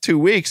last 2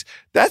 weeks,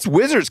 that's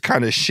Wizards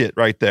kind of shit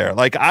right there.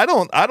 Like, I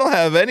don't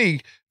have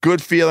any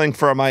good feeling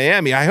for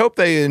Miami. I hope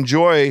they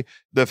enjoy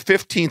the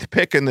 15th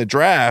pick in the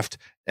draft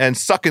and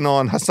sucking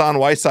on Hassan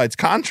Whiteside's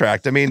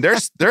contract. I mean,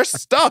 they're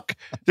stuck.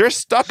 They're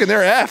stuck and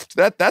they're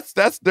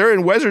effed. They're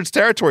in Wizards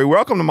territory.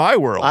 Welcome to my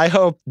world. I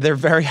hope they're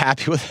very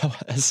happy with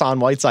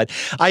Hassan Whiteside.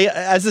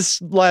 As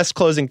this last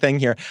closing thing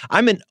here,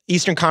 I'm an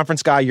Eastern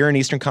Conference guy. You're an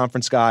Eastern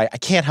Conference guy. I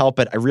can't help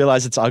it. I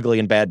realize it's ugly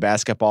and bad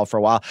basketball for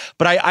a while,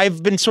 but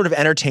I've been sort of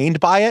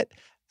entertained by it.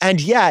 And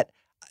yet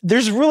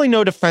there's really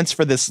no defense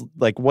for this,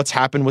 like what's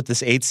happened with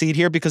this 8th seed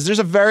here, because there's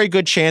a very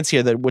good chance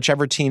here that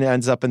whichever team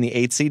ends up in the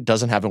 8th seed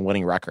doesn't have a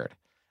winning record.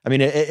 I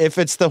mean, if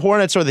it's the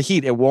Hornets or the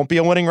Heat, it won't be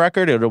a winning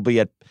record. It'll be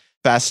at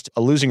best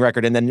a losing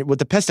record. And then with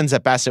the Pistons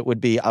at best, it would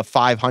be a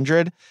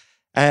 500.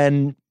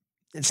 And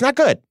it's not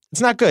good. It's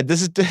not good.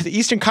 This is the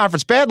Eastern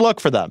Conference. Bad luck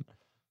for them.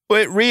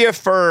 But it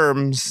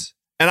reaffirms,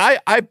 and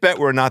I bet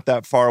we're not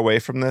that far away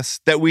from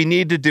this, that we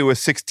need to do a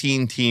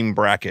 16-team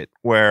bracket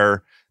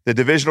where the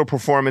divisional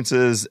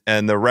performances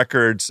and the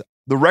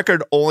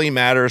record only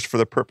matters for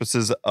the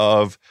purposes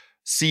of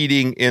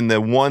seeding in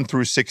the 1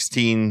 through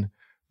 16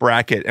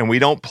 bracket, and we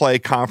don't play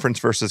conference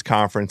versus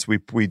conference.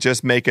 We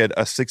just make it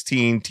a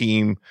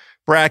 16-team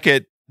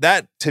bracket.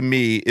 That, to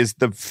me, is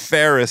the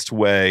fairest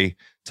way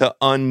to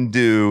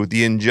undo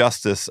the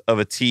injustice of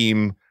a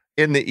team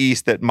in the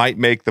East that might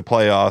make the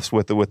playoffs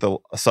with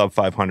a sub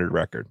 500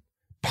 record.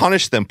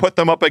 Punish them. Put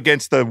them up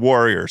against the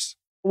Warriors.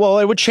 Well,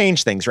 it would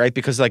change things, right?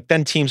 Because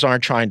then teams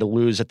aren't trying to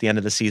lose at the end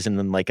of the season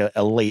in like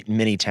a late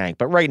mini tank.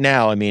 But right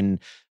now, I mean,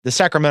 the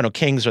Sacramento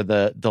Kings are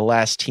the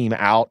last team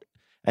out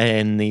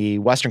in the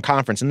Western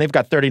Conference, and they've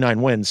got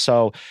 39 wins.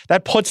 So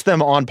that puts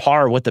them on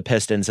par with the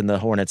Pistons and the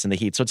Hornets and the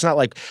Heat. So it's not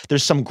like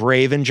there's some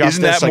grave injustice.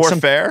 Isn't that more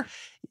fair?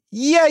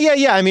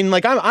 Yeah. I mean,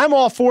 like I'm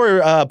all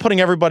for putting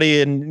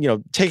everybody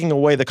in, taking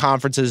away the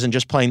conferences and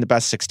just playing the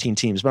best 16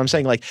 teams. But I'm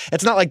saying like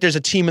it's not like there's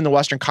a team in the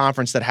Western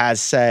Conference that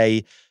has,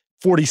 say,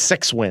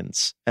 46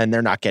 wins and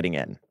they're not getting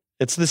in.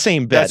 It's the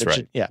same bet. That's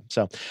right. Yeah.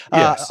 So,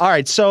 Yes. all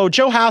right. So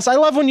Joe House, I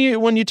love when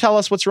you tell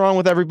us what's wrong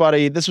with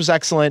everybody. This was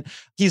excellent.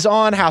 He's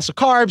on House of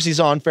Carbs. He's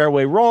on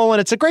Fairway Rollin'.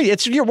 It's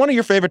one of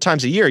your favorite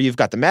times of year. You've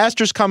got the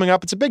Masters coming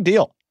up. It's a big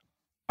deal.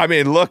 I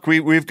mean, look,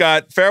 we've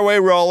got Fairway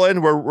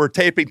Rollin'. We're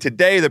taping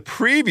today the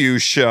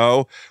preview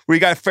show. We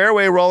got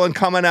Fairway Rollin'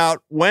 coming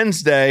out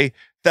Wednesday.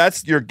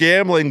 That's your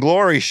gambling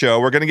glory show.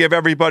 We're going to give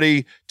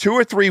everybody 2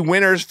 or 3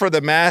 winners for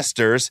the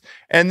Masters,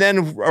 and then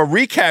a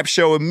recap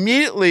show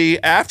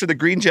immediately after the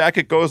green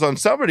jacket goes on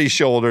somebody's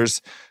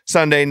shoulders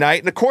Sunday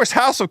night. And of course,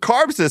 House of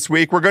Carbs this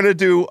week. We're going to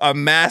do a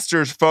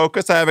Masters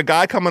focus. I have a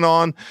guy coming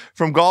on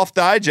from Golf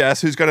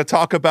Digest who's going to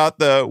talk about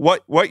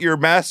what your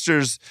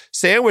Masters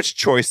sandwich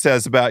choice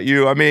says about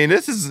you. I mean,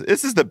 this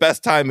is the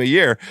best time of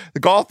year. The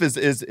golf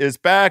is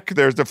back.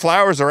 The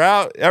flowers are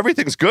out.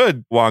 Everything's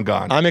good,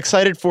 Wangan. I'm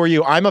excited for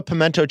you. I'm a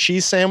pimento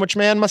cheese sandwich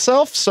man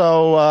myself,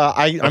 so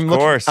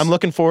I'm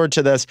looking forward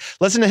to this.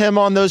 Listen to him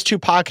on those 2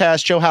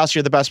 podcasts. Joe House,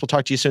 you're the best. We'll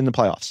talk to you soon in the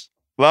playoffs.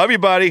 Love you,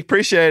 buddy.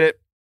 Appreciate it.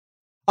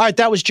 All right,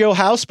 that was Joe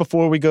House.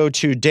 Before we go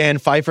to Dan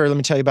Pfeiffer, let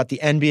me tell you about the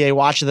NBA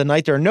Watch of the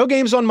Night. There are no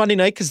games on Monday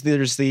night because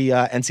there's the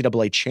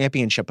NCAA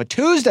Championship. But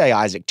Tuesday,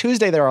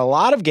 there are a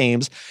lot of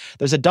games.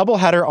 There's a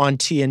doubleheader on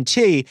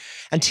TNT,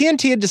 and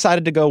TNT had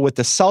decided to go with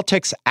the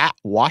Celtics at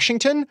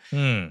Washington.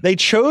 They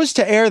chose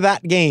to air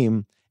that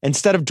game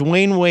instead of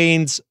Dwayne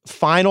Wade's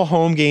final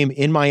home game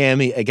in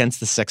Miami against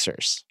the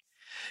Sixers.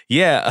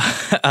 Yeah,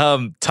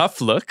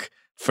 tough look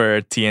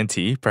for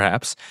TNT,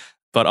 perhaps,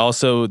 but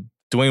also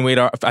Dwayne Wade,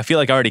 I feel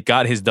like already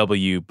got his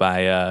W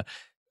by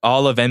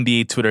all of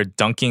NBA Twitter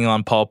dunking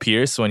on Paul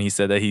Pierce when he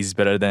said that he's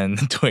better than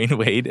Dwayne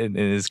Wade in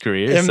his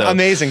career. So.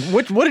 Amazing.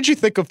 What did you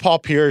think of Paul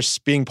Pierce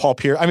being Paul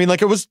Pierce? I mean,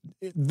 like, it was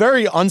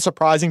very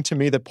unsurprising to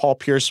me that Paul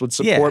Pierce would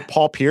support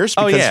Paul Pierce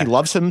because he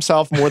loves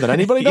himself more than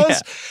anybody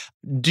does.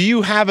 Do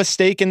you have a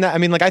stake in that? I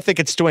mean, like, I think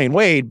it's Dwayne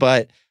Wade,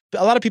 but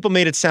a lot of people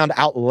made it sound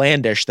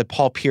outlandish that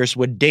Paul Pierce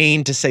would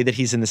deign to say that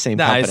he's in the same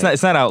company.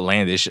 It's not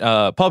outlandish.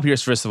 Paul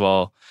Pierce, first of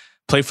all,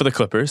 played for the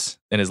Clippers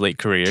in his late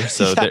career.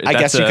 So I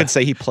guess you could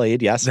say he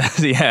played, yes.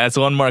 That's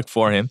one mark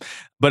for him.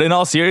 But in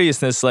all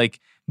seriousness, like,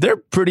 they're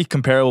pretty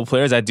comparable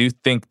players. I do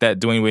think that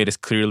Dwayne Wade is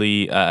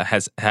clearly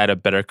has had a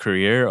better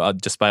career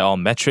just by all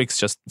metrics,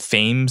 just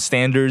fame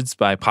standards,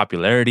 by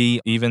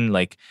popularity. Even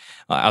like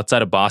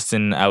outside of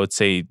Boston, I would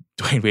say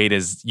Dwayne Wade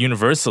is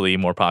universally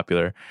more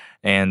popular.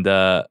 And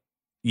I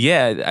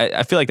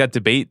feel like that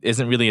debate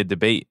isn't really a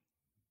debate.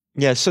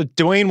 Yeah, so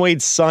Dwayne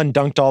Wade's son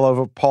dunked all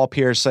over Paul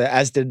Pierce,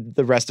 as did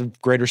the rest of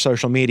greater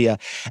social media.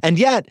 And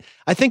yet,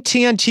 I think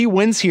TNT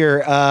wins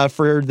here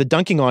for the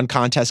dunking on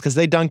contest because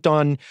they dunked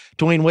on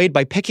Dwayne Wade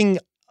by picking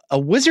a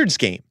Wizards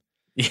game.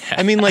 Yeah.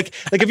 I mean, like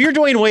if you're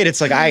Dwayne Wade,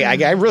 it's like,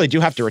 I really do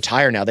have to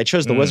retire now. They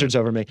chose the Wizards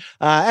over me.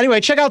 Anyway,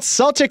 check out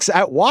Celtics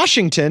at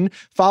Washington,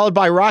 followed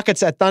by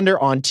Rockets at Thunder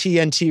on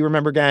TNT.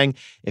 Remember, gang,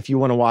 if you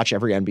want to watch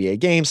every NBA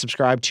game,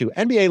 subscribe to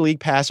NBA League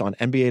Pass on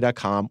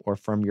NBA.com or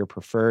from your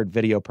preferred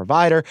video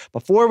provider.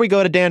 Before we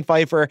go to Dan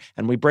Pfeiffer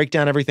and we break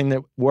down everything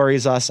that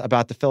worries us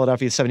about the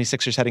Philadelphia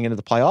 76ers heading into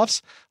the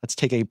playoffs, let's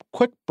take a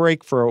quick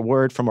break for a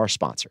word from our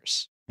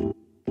sponsors.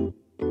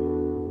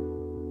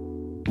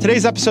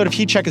 Today's episode of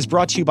Heat Check is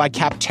brought to you by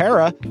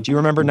Capterra. Do you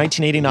remember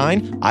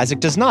 1989? Isaac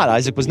does not.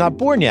 Isaac was not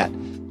born yet.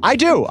 I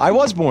do. I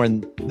was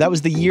born. That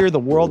was the year the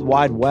World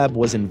Wide Web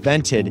was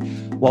invented.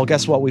 Well,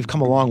 guess what? We've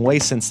come a long way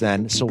since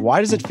then. So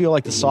why does it feel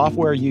like the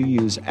software you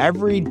use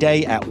every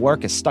day at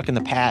work is stuck in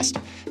the past?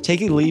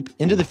 Take a leap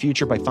into the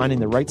future by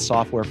finding the right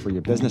software for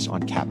your business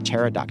on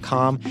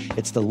Capterra.com.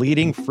 It's the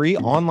leading free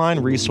online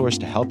resource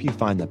to help you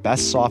find the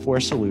best software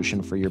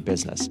solution for your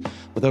business.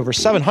 With over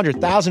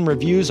 700,000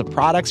 reviews of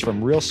products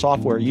from real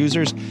software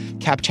users,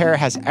 Capterra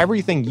has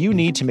everything you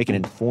need to make an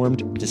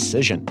informed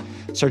decision.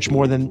 Search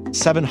more than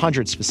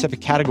 700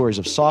 specific categories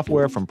of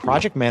software from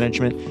project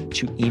management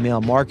to email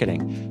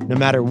marketing. No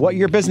matter what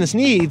your business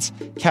needs,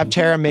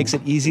 Capterra makes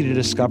it easy to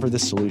discover the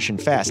solution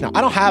fast. Now,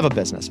 I don't have a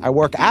business. I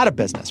work at a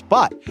business,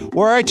 but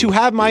were I to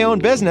have my own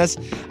business,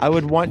 I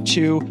would want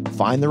to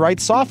find the right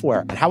software.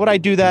 And how would I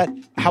do that?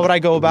 How would I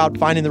go about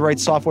finding the right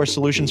software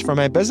solutions for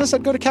my business?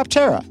 I'd go to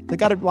Capterra. They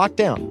got it locked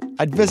down.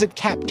 I'd visit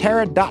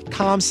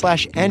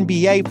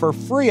capterra.com/NBA for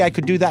free. I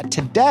could do that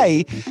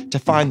today to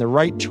find the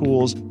right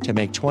tools to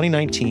make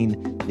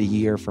 2019 the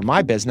year for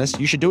my business.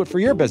 You should do it for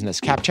your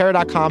business.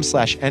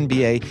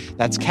 Capterra.com/NBA.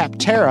 That's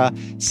Capterra,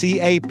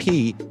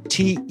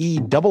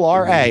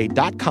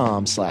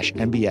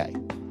 CAPTERRA.com/NBA.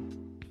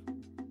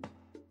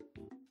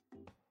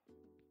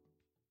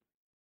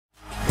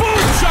 Boom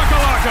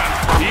shakalaka!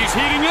 He's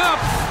heating up.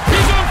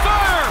 He's on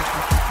fire.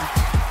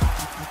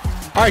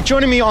 All right,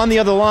 joining me on the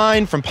other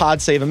line from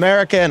Pod Save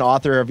America and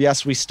author of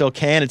Yes, We Still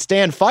Can, it's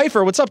Dan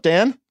Pfeiffer. What's up,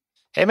 Dan?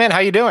 Hey, man, how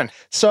you doing?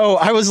 So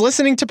I was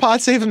listening to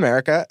Pod Save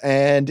America,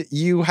 and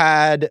you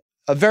had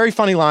a very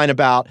funny line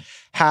about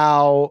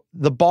how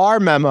the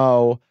Barr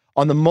memo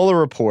on the Mueller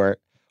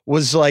report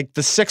was like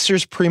the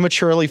Sixers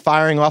prematurely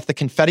firing off the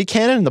confetti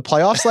cannon in the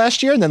playoffs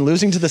last year and then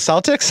losing to the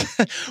Celtics,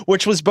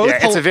 which was both...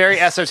 Yeah, it's a very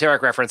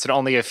esoteric reference that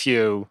only a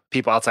few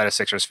people outside of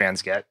Sixers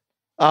fans get.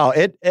 Oh,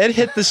 it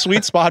hit the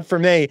sweet spot for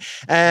me.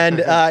 And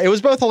it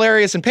was both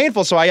hilarious and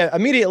painful. So I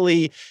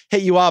immediately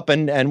hit you up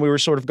and we were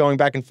sort of going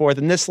back and forth.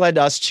 And this led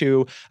us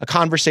to a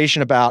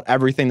conversation about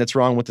everything that's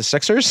wrong with the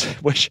Sixers,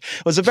 which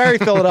was a very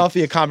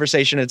Philadelphia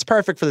conversation. It's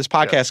perfect for this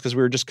podcast because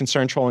we were just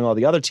concerned trolling all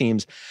the other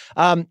teams.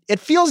 It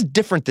feels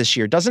different this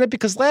year, doesn't it?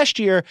 Because last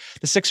year,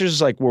 the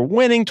Sixers were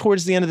winning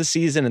towards the end of the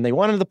season and they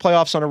went into the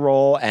playoffs on a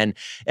roll and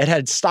it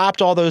had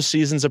stopped all those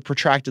seasons of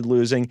protracted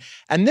losing.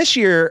 And this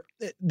year,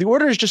 the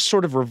order is just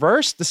sort of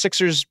reversed. The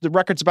Sixers, the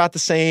record's about the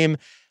same,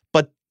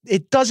 but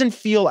it doesn't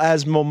feel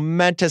as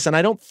momentous. And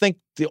I don't think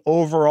the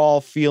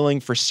overall feeling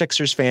for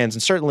Sixers fans,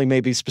 and certainly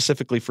maybe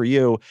specifically for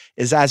you,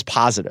 is as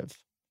positive.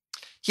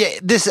 Yeah,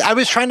 I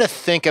was trying to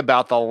think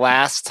about the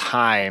last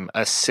time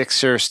a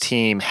Sixers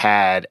team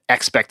had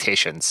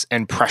expectations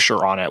and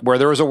pressure on it, where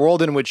there was a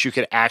world in which you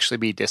could actually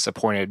be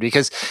disappointed.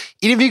 Because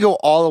even if you go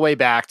all the way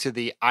back to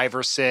the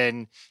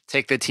Iverson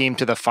take the team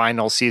to the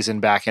final season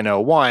back in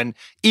 2001,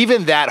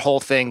 even that whole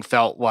thing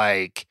felt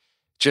like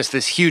just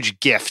this huge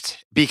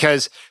gift,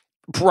 because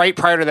right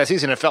prior to that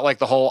season, it felt like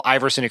the whole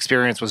Iverson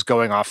experience was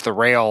going off the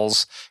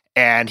rails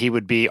and he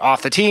would be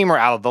off the team or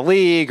out of the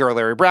league, or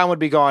Larry Brown would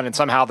be gone. And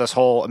somehow this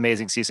whole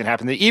amazing season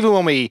happened. Even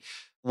when we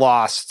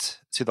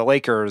lost to the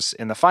Lakers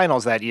in the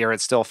finals that year,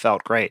 it still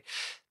felt great.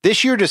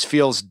 This year just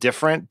feels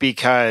different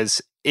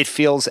because it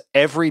feels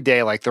every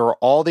day like there are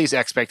all these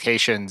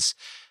expectations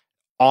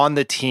on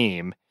the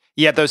team.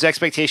 Yet those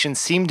expectations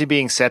seem to be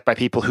being set by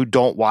people who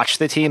don't watch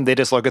the team. They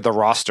just look at the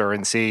roster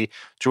and see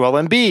Joel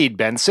Embiid,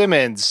 Ben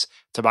Simmons,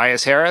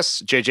 Tobias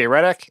Harris, JJ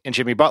Redick, and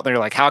Jimmy Butler. You're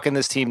like, how can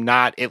this team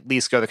not at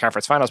least go to the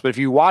conference finals? But if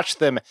you watch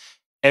them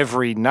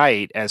every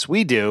night, as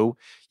we do,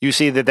 you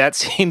see that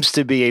seems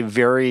to be a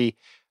very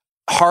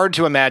hard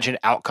to imagine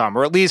outcome,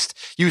 or at least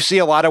you see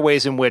a lot of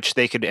ways in which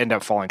they could end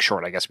up falling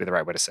short, I guess would be the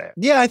right way to say it.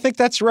 Yeah, I think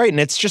that's right. And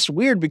it's just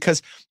weird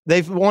because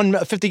they've won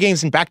 50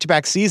 games in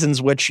back-to-back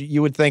seasons, which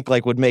you would think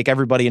would make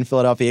everybody in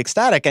Philadelphia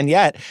ecstatic. And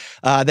yet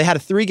they had a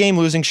 3-game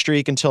losing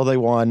streak until they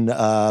won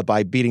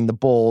by beating the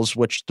Bulls,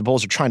 which the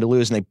Bulls are trying to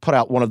lose. And they put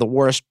out one of the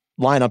worst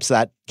lineups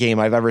that game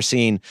I've ever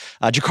seen.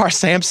 Jakar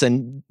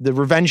Sampson, the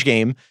revenge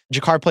game.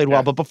 Jakar played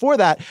well, but before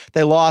that,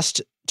 they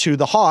lost to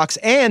the Hawks,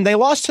 and they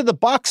lost to the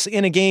Bucks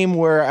in a game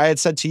where I had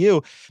said to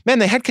you, man,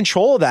 they had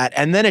control of that,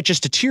 and then it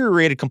just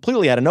deteriorated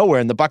completely out of nowhere,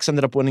 and the Bucks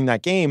ended up winning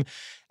that game.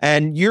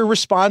 And your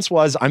response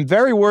was, I'm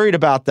very worried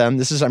about them.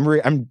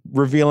 I'm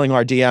revealing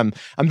our DM.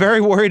 I'm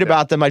very worried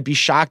about them. I'd be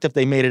shocked if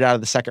they made it out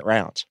of the second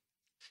round.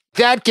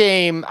 That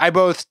game, I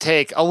both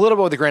take a little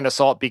bit with a grain of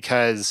salt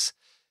because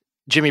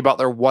Jimmy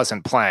Butler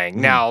wasn't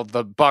playing. Now,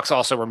 the Bucks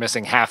also were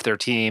missing half their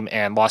team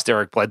and lost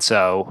Eric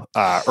Bledsoe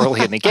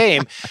early in the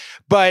game.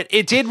 But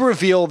it did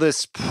reveal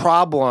this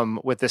problem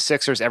with the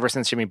Sixers ever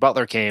since Jimmy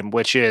Butler came,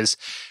 which is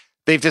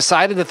they've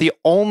decided that the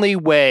only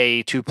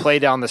way to play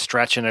down the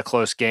stretch in a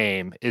close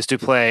game is to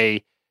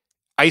play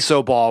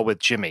iso ball with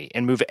Jimmy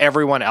and move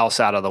everyone else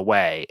out of the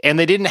way. And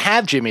they didn't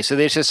have Jimmy, so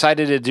they just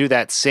decided to do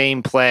that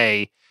same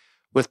play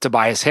with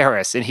Tobias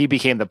Harris, and he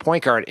became the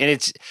point guard. And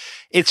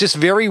it's just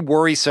very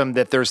worrisome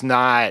that there's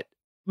not,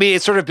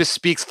 it sort of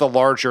bespeaks the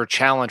larger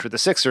challenge with the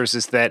Sixers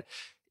is that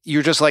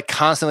you're just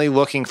constantly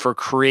looking for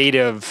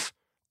creative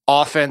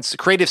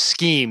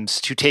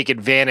schemes to take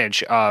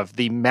advantage of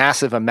the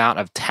massive amount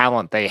of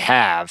talent they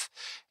have.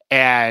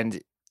 And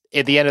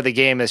at the end of the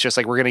game, it's just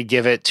we're going to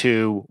give it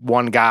to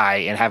one guy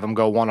and have him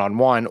go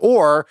one-on-one,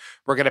 or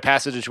we're going to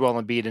pass it to Joel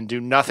Embiid and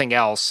do nothing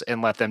else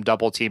and let them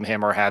double team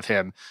him or have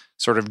him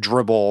sort of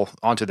dribble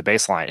onto the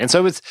baseline. And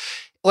so it's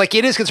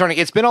it is concerning.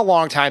 It's been a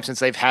long time since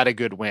they've had a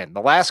good win.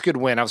 The last good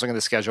win I was looking at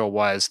the schedule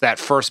was that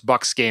first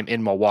Bucks game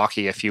in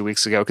Milwaukee a few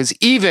weeks ago. Because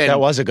that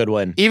was a good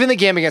win. Even the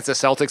game against the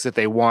Celtics that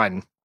they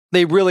won,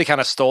 they really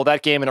kind of stole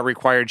that game, and it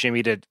required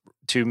Jimmy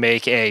to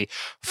make a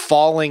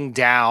falling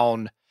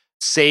down,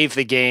 save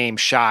the game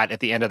shot at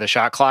the end of the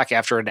shot clock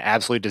after an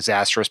absolutely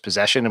disastrous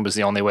possession, and was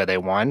the only way they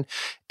won.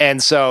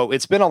 And so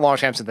it's been a long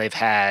time since they've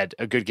had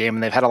a good game,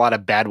 and they've had a lot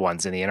of bad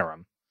ones in the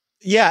interim.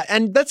 Yeah,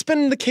 and that's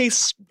been the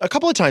case a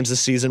couple of times this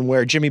season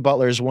where Jimmy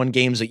Butler's won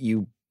games that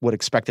you would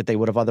expect that they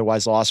would have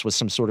otherwise lost with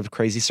some sort of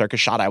crazy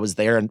circus shot. I was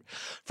there and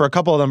for a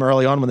couple of them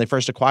early on when they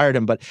first acquired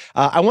him. But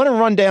I want to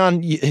run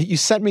down,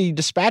 you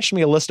dispatched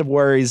me a list of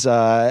worries,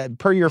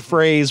 per your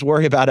phrase,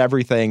 worry about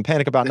everything,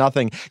 panic about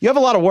nothing. You have a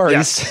lot of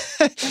worries.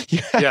 Yes,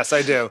 yes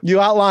I do.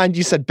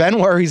 You said Ben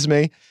worries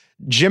me,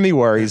 Jimmy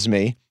worries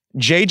me,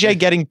 JJ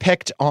getting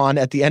picked on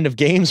at the end of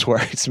games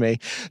worries me,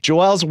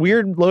 Joel's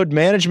weird load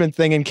management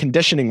thing and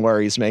conditioning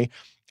worries me.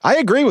 I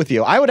agree with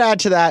you. I would add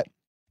to that,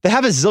 they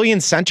have a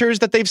zillion centers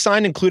that they've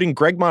signed, including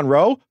Greg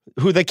Monroe,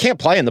 who they can't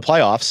play in the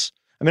playoffs.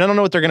 I mean, I don't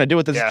know what they're going to do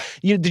with this.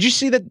 Yeah. Did you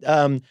see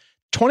that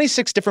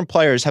 26 different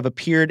players have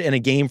appeared in a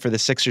game for the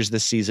Sixers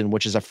this season,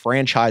 which is a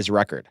franchise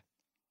record?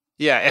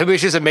 Yeah,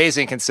 which is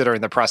amazing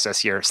considering the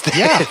process years.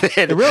 Yeah,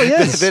 it really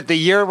is. The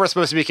year we're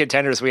supposed to be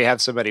contenders, we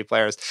have so many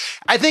players.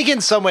 I think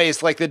in some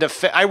ways, like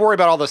I worry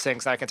about all those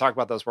things, and I can talk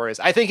about those worries.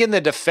 I think in the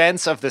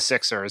defense of the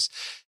Sixers,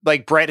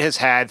 like Brett has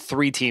had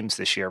 3 teams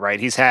this year, right?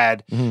 He's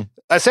had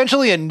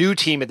essentially a new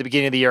team at the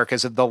beginning of the year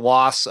because of the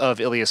loss of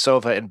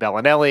Ilyasova and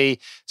Bellinelli.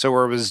 So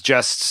where it was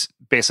just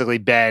basically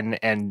Ben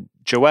and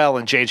Joel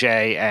and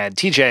JJ and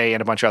TJ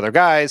and a bunch of other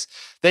guys.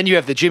 Then you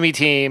have the Jimmy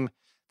team.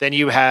 Then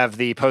you have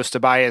the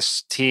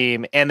post-Tobias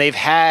team, and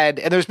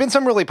there's been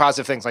some really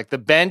positive things, like the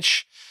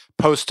bench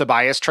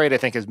post-Tobias trade, I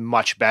think, is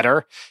much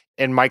better.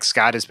 And Mike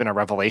Scott has been a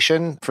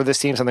revelation for this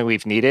team, something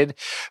we've needed.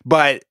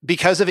 But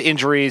because of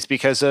injuries,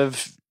 because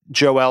of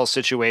Joel's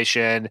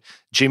situation,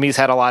 Jimmy's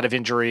had a lot of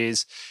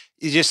injuries.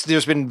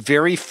 There's been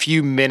very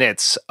few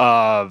minutes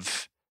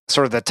of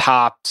sort of the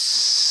top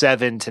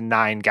 7 to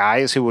 9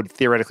 guys who would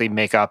theoretically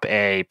make up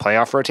a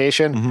playoff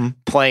rotation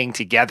playing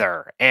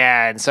together.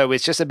 And so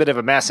it's just a bit of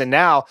a mess. And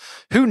now,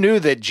 who knew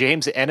that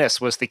James Ennis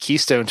was the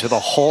keystone to the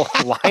whole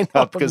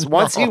lineup? Because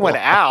once he went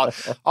out,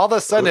 all of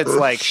a sudden it's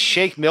like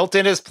Shake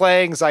Milton is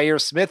playing, Zaire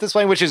Smith is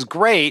playing, which is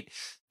great,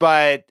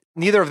 but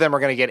neither of them are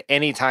going to get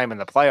any time in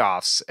the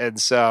playoffs. And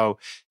so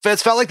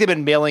it's felt like they've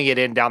been mailing it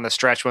in down the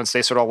stretch once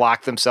they sort of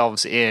locked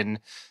themselves in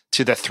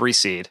to the 3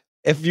 seed.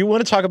 If you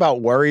want to talk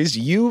about worries,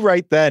 you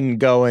right then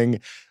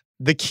going,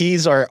 the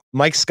keys are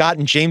Mike Scott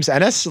and James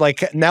Ennis.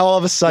 Like now all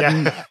of a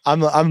sudden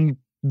I'm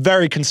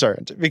very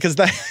concerned because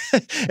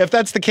if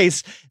that's the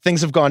case,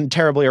 things have gone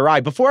terribly awry.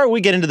 Before we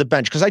get into the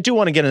bench, because I do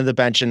want to get into the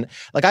bench, and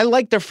like I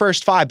like their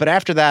first 5, but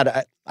after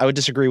that, I would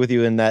disagree with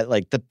you in that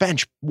like the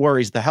bench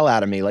worries the hell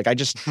out of me. Like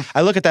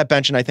I look at that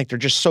bench and I think they're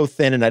just so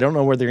thin, and I don't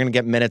know where they're going to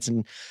get minutes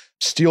and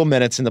steal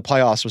minutes in the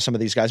playoffs with some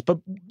of these guys. But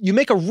you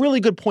make a really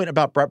good point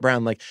about Brett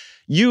Brown. Like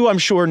you, I'm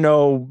sure,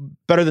 know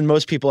better than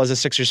most people as a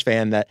Sixers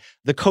fan that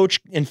the coach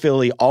in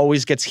Philly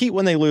always gets heat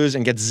when they lose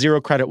and gets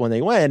 0 credit when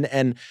they win.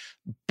 And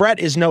Brett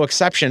is no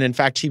exception. In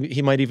fact,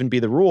 he might even be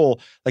the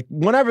rule. Like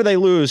whenever they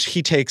lose,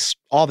 he takes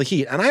all the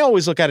heat. And I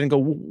always look at it and go,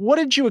 what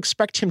did you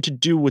expect him to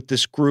do with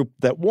this group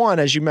that, one,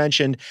 as you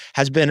mentioned,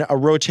 has been a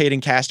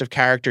rotating cast of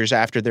characters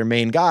after their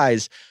main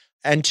guys,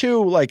 and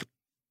 2, like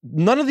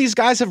none of these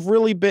guys have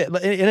really been,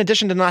 in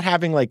addition to not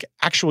having like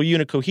actual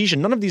unit cohesion,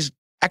 none of these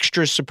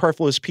extra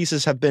superfluous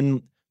pieces have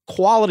been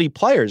quality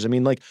players. I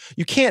mean, like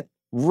you can't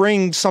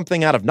wring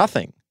something out of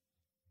nothing.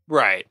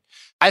 Right.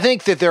 I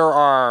think that there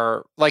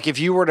are, like, if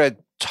you were to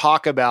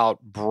talk about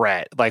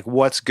Brett, like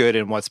what's good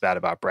and what's bad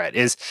about Brett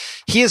is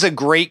he is a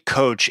great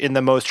coach in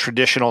the most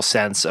traditional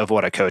sense of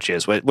what a coach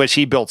is, which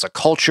he builds a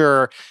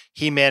culture,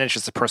 he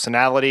manages the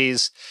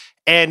personalities,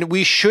 and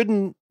we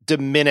shouldn't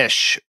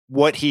diminish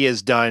what he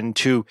has done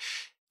to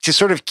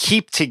sort of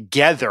keep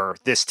together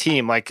this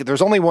team. Like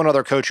there's only one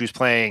other coach who's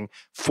playing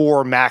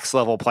 4 max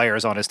level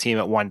players on his team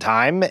at one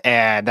time,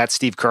 and that's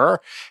Steve Kerr.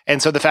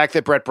 And so the fact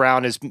that Brett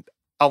Brown has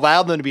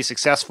allowed them to be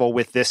successful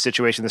with this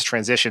situation, this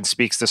transition,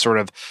 speaks to sort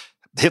of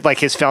like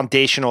his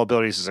foundational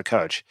abilities as a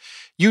coach.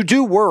 You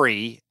do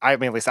worry, I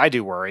mean, at least I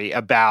do worry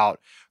about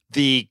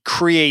the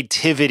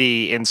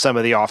creativity in some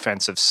of the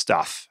offensive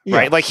stuff,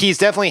 right? Like he's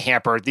definitely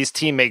hampered. This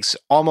team makes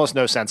almost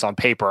no sense on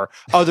paper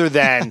other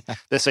than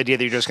this idea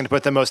that you're just going to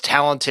put the most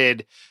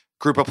talented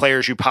group of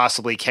players you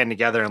possibly can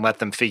together and let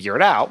them figure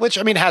it out, which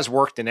I mean has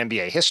worked in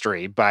NBA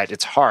history, but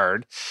it's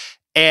hard.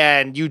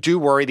 And you do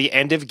worry the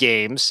end of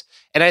games.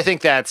 And I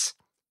think that's,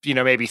 you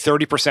know, maybe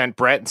 30%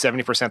 Brett and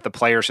 70% the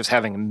players just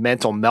having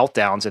mental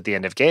meltdowns at the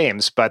end of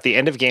games. But the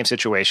end of game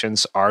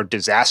situations are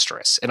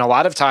disastrous. And a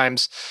lot of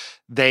times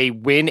they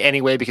win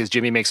anyway because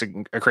Jimmy makes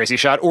a crazy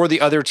shot or the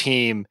other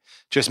team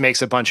just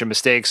makes a bunch of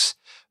mistakes.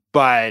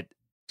 But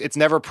it's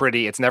never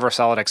pretty. It's never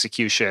solid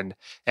execution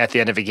at the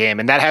end of a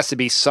game. And that has to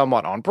be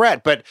somewhat on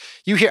Brett. But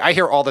I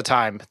hear all the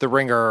time, the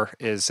Ringer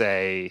is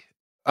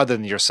other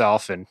than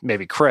yourself and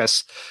maybe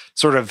Chris,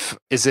 sort of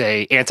is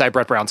a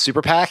anti-Brett Brown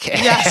super PAC.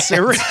 Yes.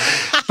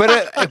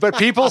 But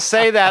people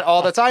say that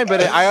all the time.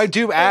 But I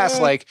do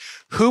ask, like,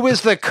 who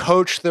is the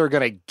coach they're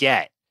going to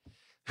get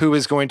who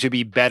is going to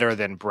be better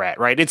than Brett,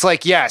 right? It's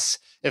like, yes,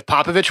 if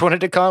Popovich wanted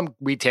to come,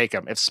 we'd take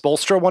him. If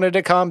Spoelstra wanted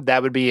to come,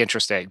 that would be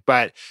interesting.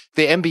 But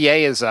the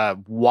NBA is a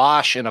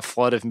wash in a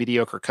flood of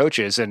mediocre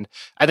coaches. And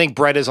I think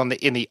Brett is in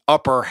the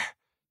upper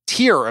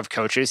tier of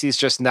coaches. He's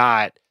just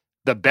not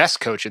the best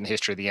coach in the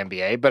history of the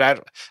NBA, but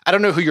I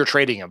don't know who you're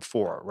trading him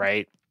for,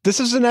 right? This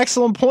is an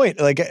excellent point.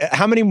 Like,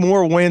 how many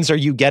more wins are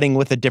you getting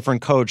with a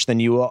different coach than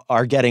you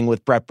are getting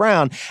with Brett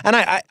Brown? And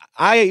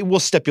I will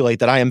stipulate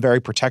that I am very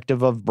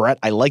protective of Brett.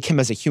 I like him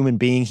as a human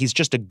being. He's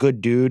just a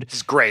good dude.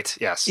 He's great,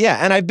 yes. Yeah,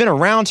 and I've been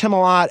around him a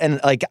lot, and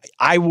like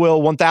I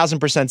will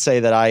 1,000% say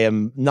that I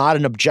am not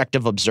an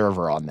objective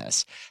observer on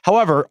this.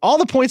 However, all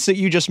the points that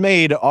you just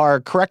made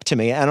are correct to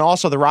me, and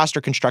also the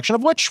roster construction,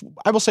 of which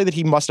I will say that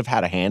he must have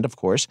had a hand, of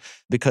course,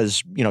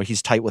 because, you know,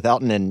 he's tight with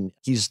Elton, and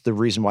he's the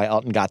reason why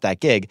Elton got that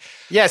gig.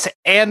 Yes,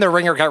 and the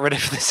Ringer got rid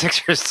of the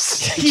Sixers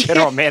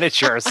general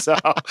manager. So,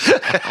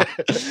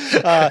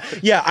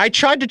 yeah, I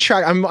tried to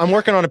track. I'm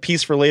working on a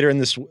piece for later in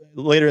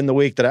the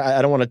week that I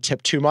don't want to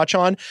tip too much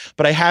on,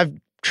 but I have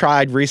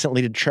tried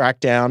recently to track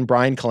down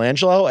Brian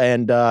Colangelo,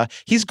 and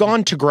he's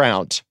gone to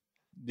ground.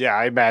 Yeah,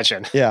 I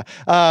imagine. Yeah.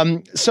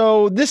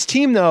 So this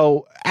team,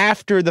 though,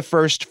 after the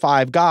first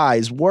 5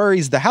 guys,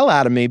 worries the hell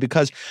out of me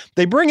because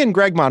they bring in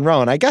Greg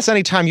Monroe. And I guess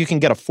anytime you can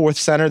get a 4th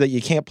center that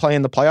you can't play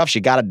in the playoffs, you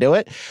got to do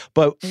it.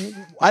 But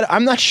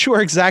I'm not sure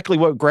exactly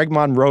what Greg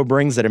Monroe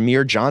brings that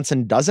Amir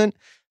Johnson doesn't.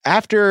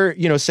 After,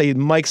 say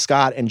Mike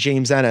Scott and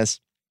James Ennis,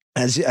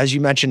 as you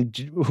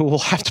mentioned, who will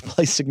have to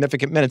play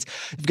significant minutes.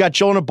 You've got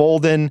Jonah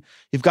Bolden.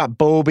 You've got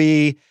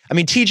Bobby. I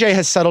mean, TJ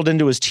has settled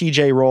into his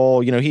TJ role.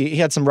 He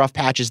had some rough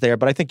patches there,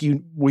 but I think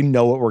we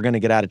know what we're going to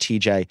get out of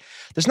TJ.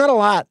 There's not a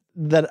lot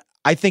that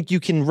I think you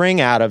can wring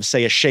out of,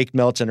 say, a Shake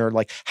Milton, or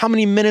like how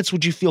many minutes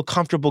would you feel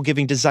comfortable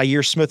giving to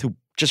Zaire Smith, who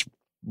just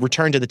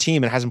returned to the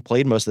team and hasn't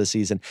played most of the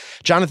season.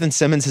 Jonathan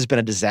Simmons has been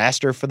a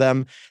disaster for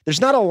them.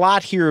 There's not a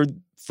lot here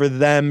for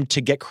them to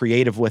get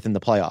creative with in the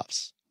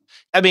playoffs.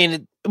 I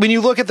mean, when you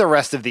look at the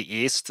rest of the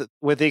East,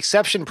 with the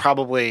exception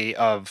probably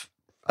of,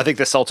 I think,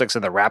 the Celtics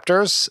and the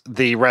Raptors,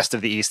 the rest of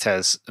the East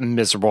has a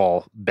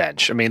miserable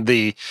bench. I mean,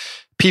 the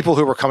people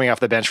who were coming off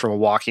the bench from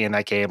Milwaukee in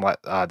that game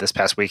this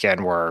past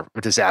weekend were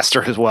a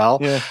disaster as well.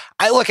 Yeah.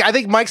 I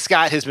think Mike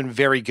Scott has been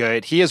very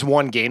good. He has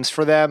won games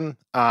for them.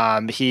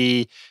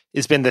 He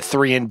has been the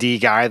 3-and-D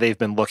guy they've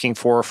been looking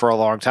for a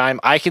long time.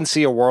 I can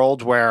see a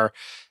world where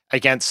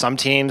against some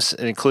teams,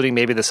 including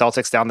maybe the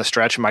Celtics down the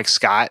stretch, Mike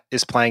Scott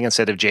is playing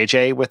instead of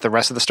JJ with the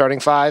rest of the starting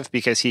 5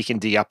 because he can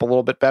D up a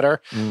little bit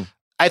better.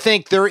 I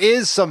think there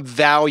is some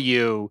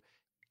value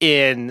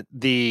in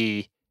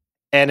the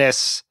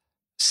Ennis,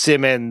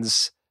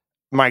 Simmons,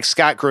 Mike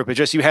Scott group. It's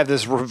just you have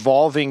this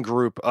revolving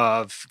group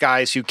of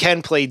guys who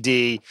can play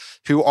D,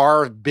 who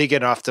are big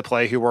enough to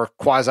play, who are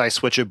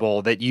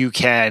quasi-switchable, that you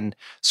can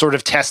sort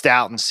of test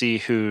out and see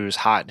who's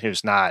hot and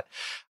who's not.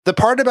 The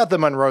part about the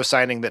Monroe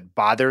signing that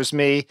bothers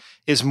me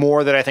is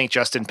more that I think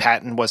Justin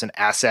Patton was an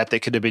asset that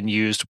could have been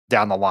used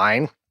down the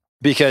line,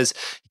 because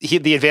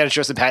the advantage of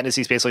Justin Patton is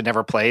he's basically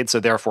never played, so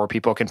therefore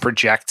people can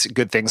project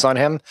good things on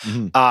him.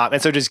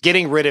 And so just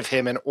getting rid of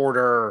him in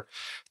order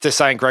to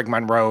sign Greg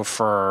Monroe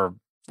for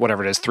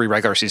whatever it is, 3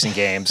 regular season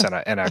games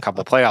and a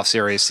couple playoff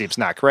series seems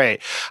not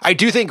great. I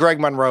do think Greg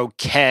Monroe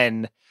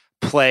can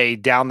play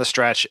down the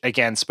stretch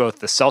against both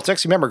the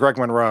Celtics. Remember, Greg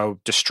Monroe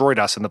destroyed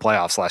us in the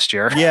playoffs last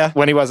year. Yeah.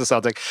 When he was a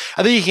Celtic.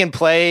 I think he can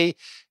play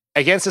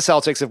against the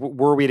Celtics if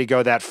were we to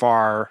go that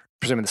far,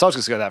 presuming the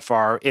Celtics go that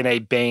far, in a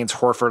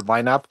Baines-Horford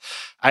lineup.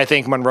 I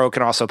think Monroe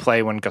can also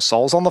play when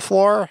Gasol's on the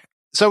floor.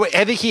 So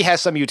I think he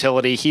has some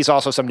utility. He's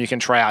also somebody you can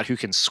try out who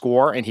can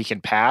score and he can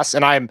pass.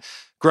 And I'm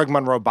Greg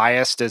Monroe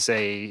biased as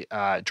a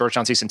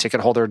Georgetown season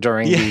ticket holder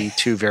during the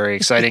 2 very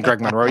exciting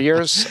Greg Monroe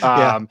years.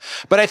 But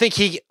I think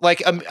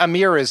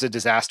Amir is a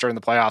disaster in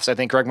the playoffs. I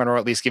think Greg Monroe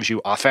at least gives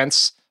you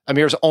offense.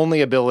 Amir's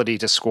only ability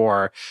to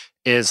score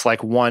is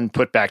like 1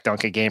 putback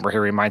dunk a game where he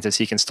reminds us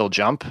he can still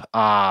jump.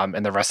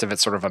 And the rest of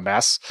it's sort of a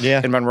mess.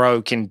 Yeah. And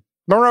Monroe,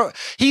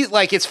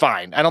 it's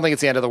fine. I don't think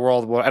it's the end of the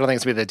world. I don't think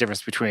it's going to be the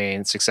difference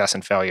between success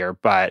and failure,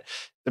 but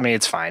I mean,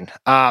 it's fine.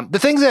 The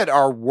things that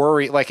are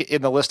like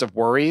in the list of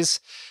worries,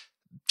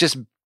 just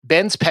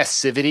Ben's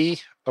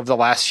passivity of the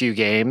last few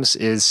games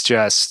is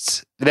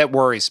just, that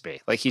worries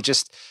me. Like he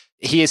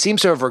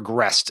seems to have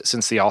regressed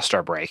since the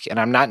All-Star break, and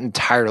I'm not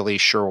entirely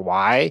sure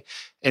why.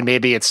 And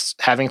maybe it's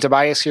having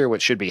Tobias here,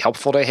 which should be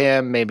helpful to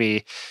him.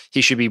 Maybe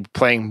he should be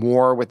playing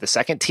more with the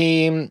second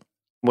team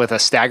with a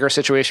stagger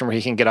situation where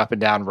he can get up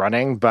and down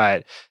running,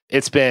 but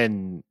it's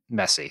been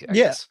messy. I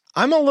guess.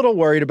 I'm a little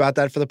worried about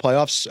that for the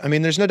playoffs. I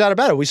mean, there's no doubt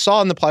about it. We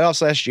saw in the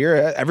playoffs last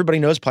year, everybody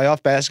knows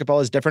playoff basketball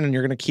is different and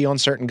you're going to key on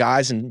certain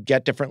guys and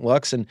get different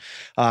looks. And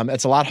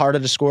it's a lot harder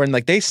to score. And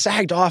like they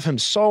sagged off him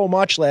so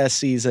much last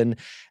season.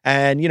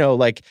 And,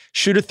 like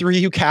shoot a 3,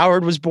 you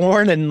coward was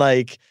born. And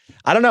like,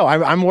 I don't know.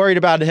 I'm worried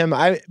about him.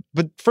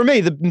 But for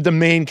me, the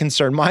main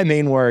concern, my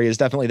main worry is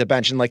definitely the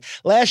bench. And like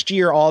last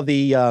year, all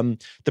the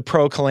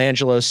pro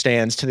Colangelo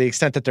stands, to the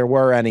extent that there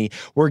were any,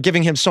 were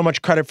giving him so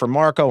much credit for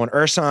Marco and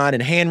Ersan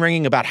and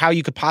hand-wringing about how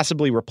you could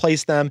possibly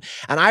replace them.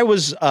 And I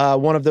was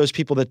one of those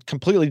people that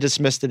completely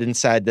dismissed it and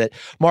said that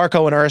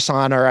Marco and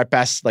Ersan are at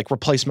best like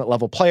replacement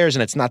level players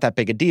and it's not that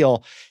big a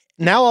deal.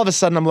 Now, all of a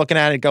sudden, I'm looking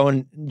at it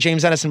going,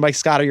 James Ennis and Mike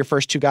Scott are your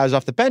first 2 guys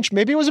off the bench.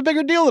 Maybe it was a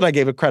bigger deal than I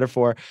gave it credit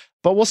for,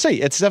 but we'll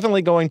see. It's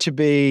definitely going to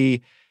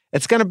be a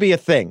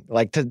thing,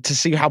 like to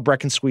see how Brett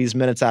can squeeze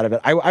minutes out of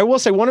it. I will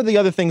say one of the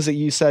other things that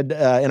you said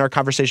in our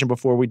conversation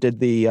before we did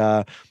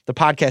the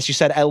podcast, you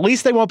said at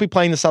least they won't be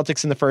playing the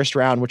Celtics in the first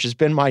round, which has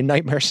been my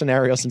nightmare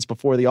scenario since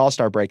before the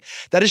All-Star break.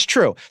 That is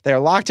true. They are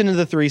locked into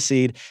the 3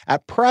 seed.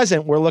 At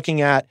present, we're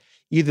looking at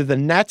either the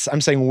Nets, I'm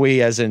saying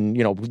we as in,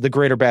 the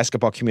greater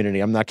basketball community.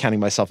 I'm not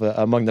counting myself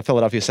among the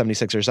Philadelphia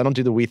 76ers. I don't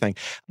do the we thing.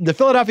 The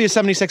Philadelphia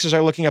 76ers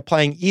are looking at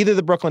playing either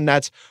the Brooklyn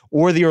Nets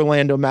or the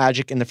Orlando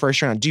Magic in the first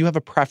round. Do you have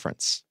a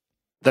preference?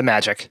 The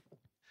Magic.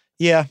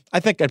 Yeah, I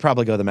think I'd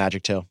probably go the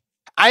Magic too.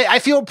 I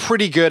feel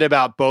pretty good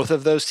about both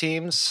of those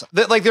teams.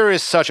 There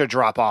is such a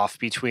drop-off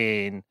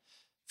between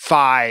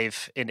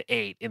 5 and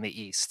 8 in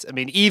the East. I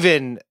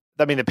mean,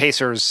 the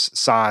Pacers,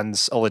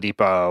 Suns,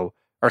 Oladipo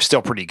are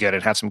still pretty good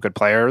and have some good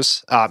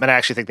players. And I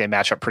actually think they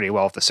match up pretty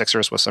well with the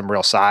Sixers with some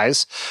real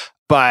size.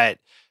 But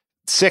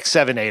 6,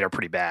 7, 8 are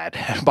pretty bad,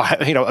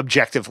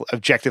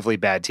 objectively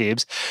bad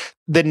teams.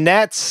 The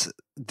Nets,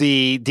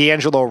 the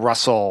D'Angelo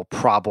Russell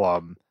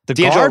problem, the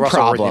guard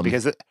problem,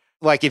 because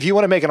if you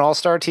want to make an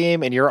all-star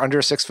team and you're under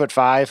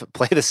 6'5",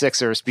 play the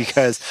Sixers,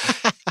 because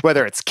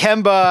whether it's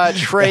Kemba,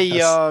 Trae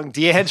Young,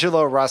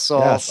 D'Angelo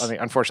Russell,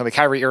 unfortunately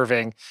Kyrie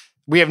Irving,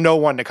 we have no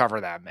one to cover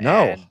them.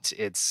 No. And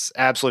it's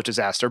absolute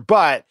disaster.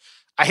 But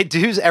I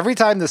do, every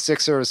time the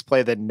Sixers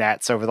play the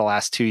Nets over the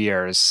last 2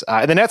 years,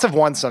 and the Nets have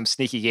won some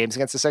sneaky games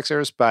against the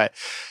Sixers, but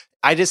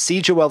I just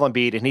see Joel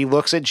Embiid and he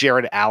looks at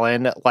Jared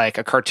Allen like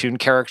a cartoon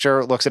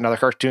character looks at another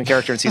cartoon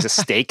character and sees a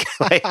steak.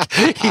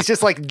 He's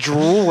just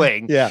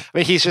drooling. Yeah. I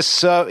mean, he's just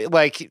so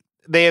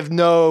they have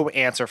no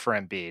answer for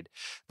Embiid.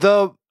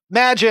 The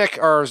Magic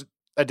are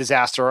a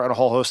disaster in a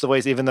whole host of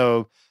ways, even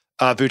though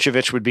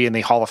Vucevic would be in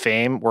the Hall of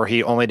Fame were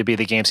he only to be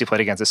the games he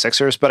played against the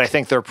Sixers. But I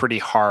think they're pretty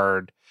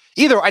hard.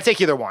 I take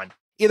either one.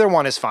 Either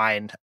one is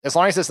fine, as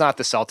long as it's not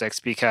the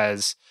Celtics,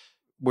 because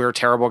we're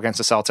terrible against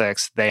the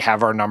Celtics. They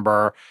have our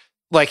number.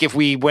 If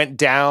we went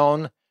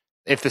down,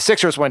 if the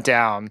Sixers went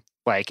down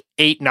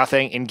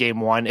 8-0 in game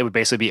 1, it would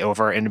basically be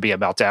over and it'd be a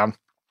meltdown.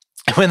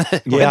 When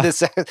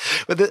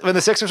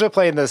the Sixers were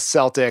playing the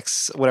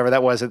Celtics, whatever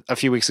that was a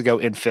few weeks ago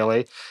in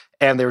Philly,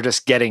 and they were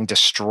just getting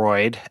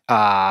destroyed,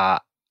 I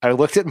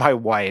looked at my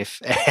wife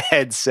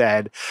and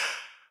said,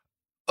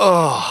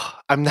 "Oh,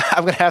 I'm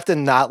going to have to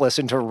not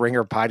listen to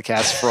Ringer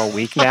podcast for a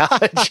week now."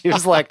 And she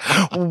was like,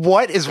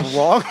 "What is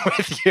wrong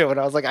with you?" And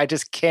I was like, "I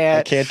just can't.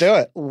 I can't do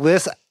it.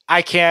 Listen,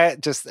 I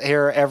can't just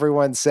hear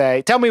everyone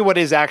say, tell me what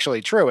is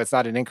actually true." It's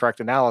not an incorrect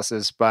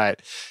analysis,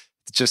 but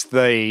just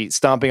the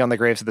stomping on the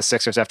graves of the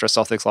Sixers after a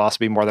Celtics loss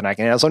would be more than I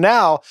can handle. So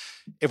now,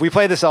 if we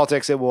play the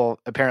Celtics, it will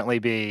apparently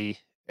be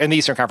in the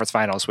Eastern Conference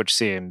Finals, which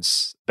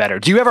seems better.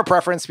 Do you have a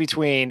preference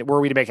between, were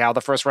we to make out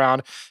the first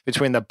round,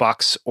 between the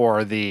Bucks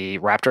or the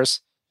Raptors?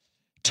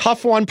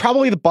 Tough one.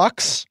 Probably the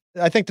Bucks.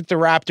 I think that the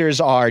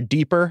Raptors are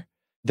deeper.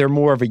 They're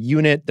more of a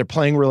unit. They're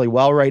playing really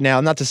well right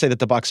now. Not to say that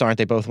the Bucks aren't.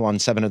 They both won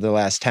 7 of their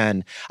last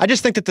 10. I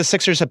just think that the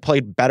Sixers have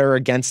played better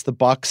against the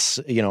Bucks.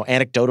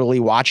 Anecdotally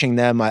watching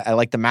them, I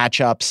like the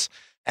matchups.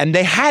 And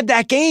they had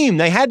that game.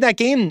 They had that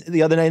game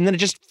the other night, and then it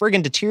just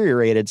friggin'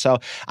 deteriorated. So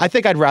I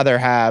think I'd rather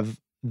have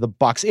the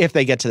Bucks if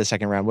they get to the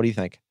second round. What do you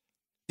think?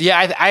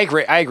 Yeah, I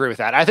agree. I agree with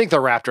that. I think the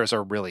Raptors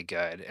are really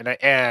good,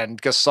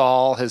 and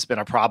Gasol has been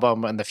a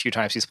problem in the few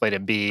times he's played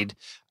Embiid.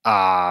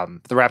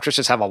 The Raptors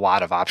just have a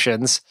lot of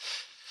options.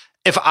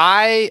 If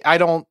I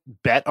don't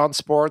bet on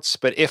sports,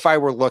 but if I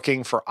were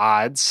looking for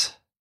odds,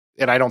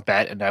 and I don't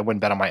bet, and I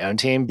wouldn't bet on my own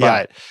team,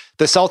 but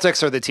the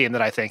Celtics are the team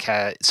that I think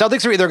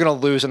Celtics are either going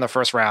to lose in the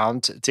first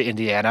round to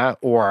Indiana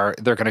or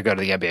they're going to go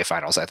to the NBA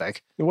Finals, I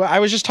think. Well, I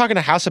was just talking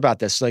to House about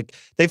this.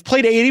 They've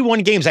played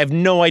 81 games. I have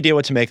no idea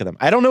what to make of them.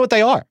 I don't know what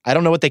they are. I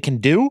don't know what they can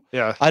do.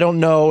 Yeah. I don't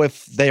know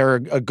if they're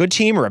a good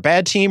team or a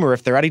bad team, or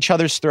if they're at each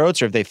other's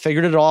throats, or if they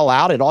figured it all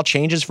out. It all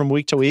changes from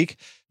week to week.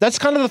 That's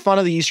kind of the fun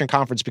of the Eastern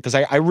Conference, because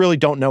I really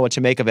don't know what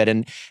to make of it.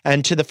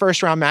 And to the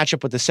first round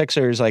matchup with the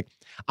Sixers,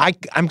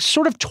 I'm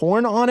sort of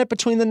torn on it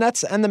between the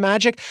Nets and the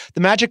Magic.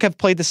 The Magic have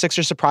played the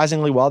Sixers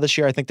surprisingly well this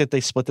year. I think that they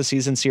split the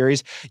season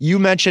series. You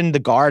mentioned the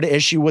guard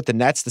issue with the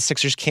Nets. The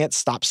Sixers can't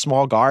stop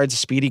small guards,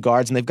 speedy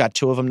guards, and they've got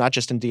 2 of them, not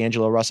just in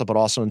D'Angelo Russell, but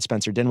also in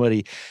Spencer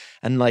Dinwiddie.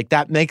 And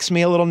that makes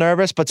me a little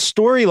nervous. But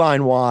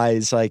storyline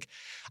wise,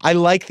 I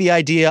like the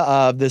idea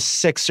of the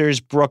Sixers,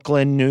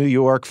 Brooklyn, New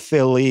York,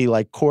 Philly,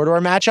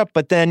 corridor matchup.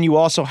 But then you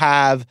also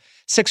have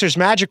Sixers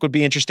Magic would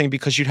be interesting,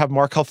 because you'd have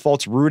Markelle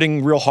Fultz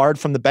rooting real hard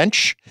from the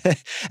bench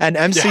and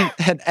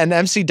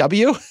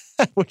MCW,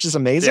 which is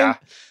amazing. Yeah.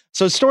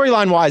 So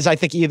storyline wise, I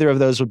think either of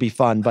those would be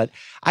fun, but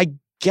I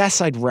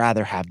guess I'd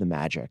rather have the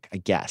Magic, I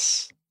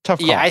guess. Tough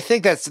call. Yeah, I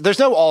think there's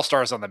no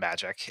all-stars on the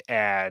Magic,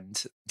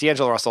 and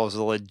D'Angelo Russell is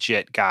a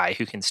legit guy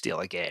who can steal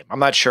a game. I'm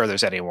not sure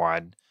there's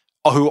anyone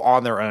who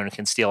on their own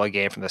can steal a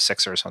game from the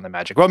Sixers on the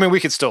Magic. Well, I mean, we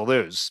could still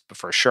lose,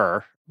 for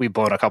sure. We've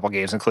blown a couple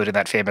games, including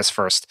that famous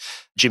first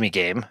Jimmy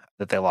game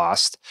that they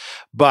lost.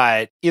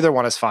 But either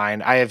one is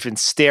fine. I have been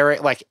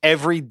staring,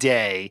 every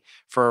day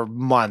for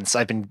months,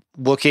 I've been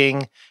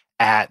looking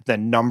at the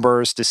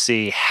numbers to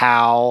see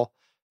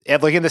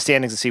looking at the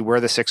standings to see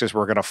where the Sixers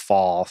were going to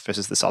fall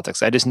versus the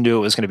Celtics. I just knew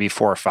it was going to be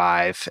 4 or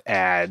 5,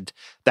 and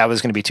that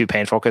was going to be too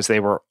painful, because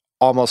they were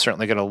almost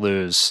certainly going to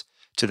lose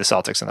to the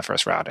Celtics in the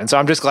first round. And so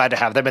I'm just glad to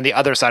have them in the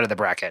other side of the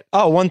bracket.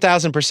 Oh,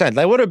 1,000%.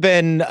 That would have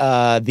been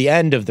the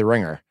end of the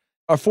Ringer.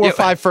 A 4 or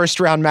 5 first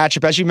round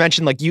matchup. As you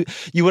mentioned, you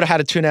would have had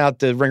to tune out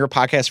the Ringer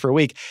podcast for a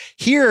week.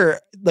 Here,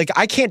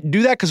 I can't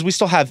do that because we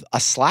still have a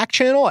Slack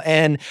channel.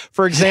 And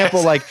for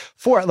example,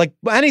 for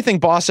anything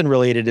Boston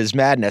related is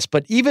madness.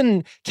 But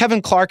even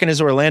Kevin Clark and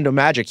his Orlando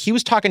Magic, he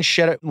was talking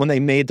shit when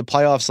they made the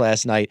playoffs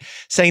last night,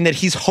 saying that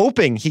he's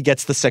hoping he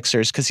gets the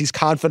Sixers because he's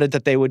confident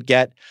that they would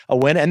get a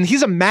win. And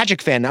he's a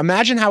Magic fan.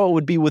 Imagine how it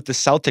would be with the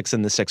Celtics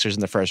and the Sixers in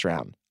the first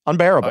round.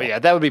 Unbearable. Oh, yeah,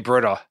 that would be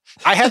brutal.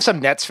 I have some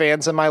Nets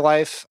fans in my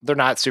life. They're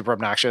not super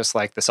obnoxious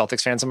like the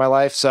Celtics fans in my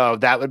life. So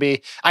that would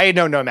be, I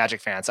know no Magic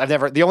fans.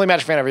 The only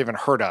Magic fan I've even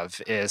heard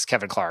of is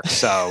Kevin Clark.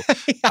 So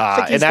in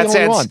that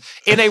sense,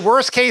 in a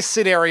worst case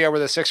scenario where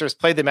the Sixers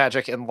played the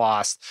Magic and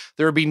lost,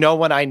 there would be no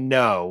one I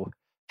know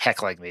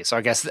heckling me. So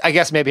I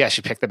guess maybe I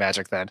should pick the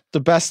Magic then.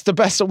 The best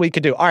that we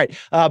could do. All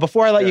right.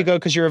 Before I let you go,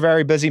 because you're a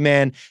very busy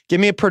man,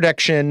 give me a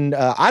prediction.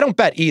 I don't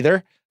bet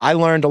either. I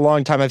learned a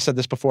long time, I've said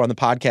this before on the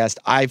podcast,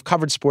 I've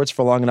covered sports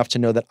for long enough to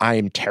know that I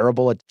am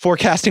terrible at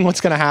forecasting what's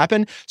going to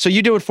happen. So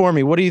you do it for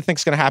me. What do you think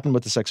is going to happen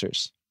with the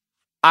Sixers?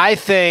 I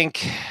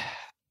think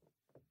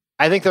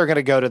they're going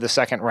to go to the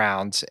second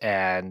round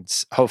and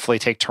hopefully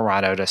take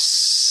Toronto to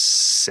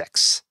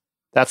 6.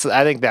 I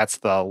think that's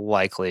the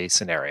likely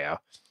scenario.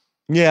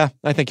 Yeah,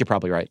 I think you're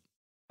probably right.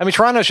 I mean,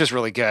 Toronto's just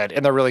really good,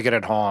 and they're really good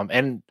at home.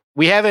 And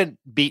we haven't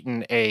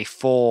beaten a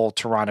full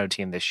Toronto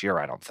team this year,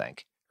 I don't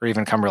think, or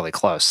even come really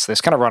close. They've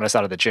kind of run us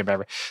out of the gym.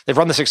 They've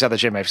run the Sixers out of the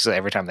gym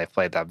every time they've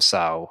played them.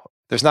 So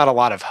there's not a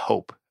lot of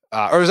hope,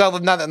 or there's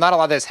not a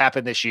lot that's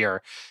happened this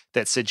year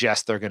that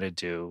suggests they're going to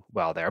do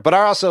well there. But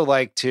I also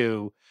like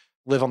to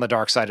live on the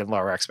dark side and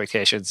lower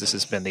expectations. This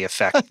has been the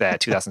effect that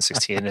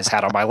 2016 has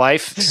had on my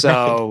life.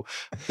 So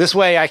this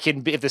way I can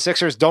be, if the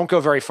Sixers don't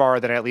go very far,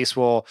 then I at least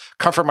will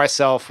comfort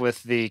myself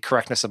with the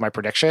correctness of my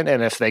prediction.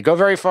 And if they go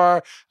very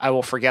far, I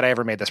will forget I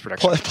ever made this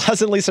prediction.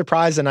 Pleasantly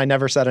surprised, and I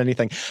never said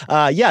anything.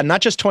 Yeah,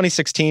 not just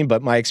 2016,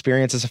 but my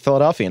experience as a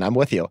Philadelphian. I'm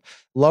with you.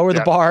 Lower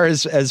the bar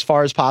as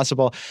far as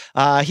possible.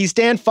 He's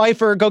Dan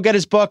Pfeiffer. Go get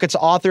his book. It's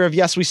author of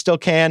Yes, We Still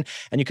Can.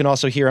 And you can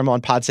also hear him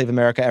on Pod Save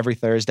America every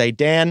Thursday.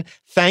 Dan,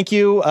 thank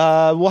you.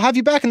 We'll have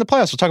you back in the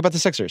playoffs. We'll talk about the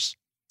Sixers.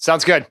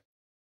 Sounds good.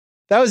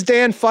 That was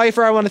Dan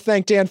Pfeiffer. I want to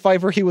thank Dan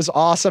Pfeiffer. He was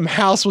awesome.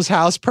 House was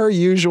house per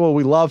usual.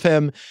 We love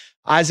him.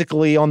 Isaac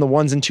Lee on the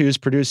ones and twos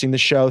producing the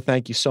show.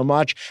 Thank you so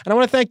much. And I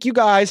want to thank you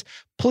guys.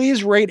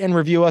 Please rate and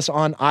review us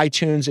on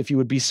iTunes if you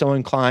would be so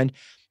inclined.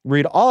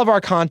 Read all of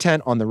our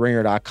content on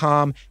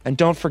theringer.com. And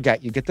don't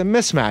forget, you get the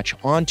mismatch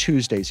on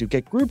Tuesdays. You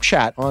get group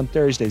chat on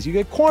Thursdays. You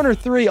get corner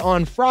 3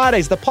 on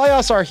Fridays. The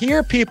playoffs are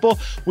here, people.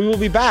 We will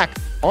be back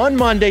on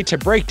Monday to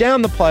break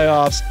down the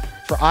playoffs.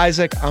 For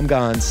Isaac, I'm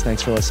Gonz.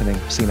 Thanks for listening.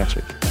 See you next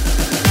week.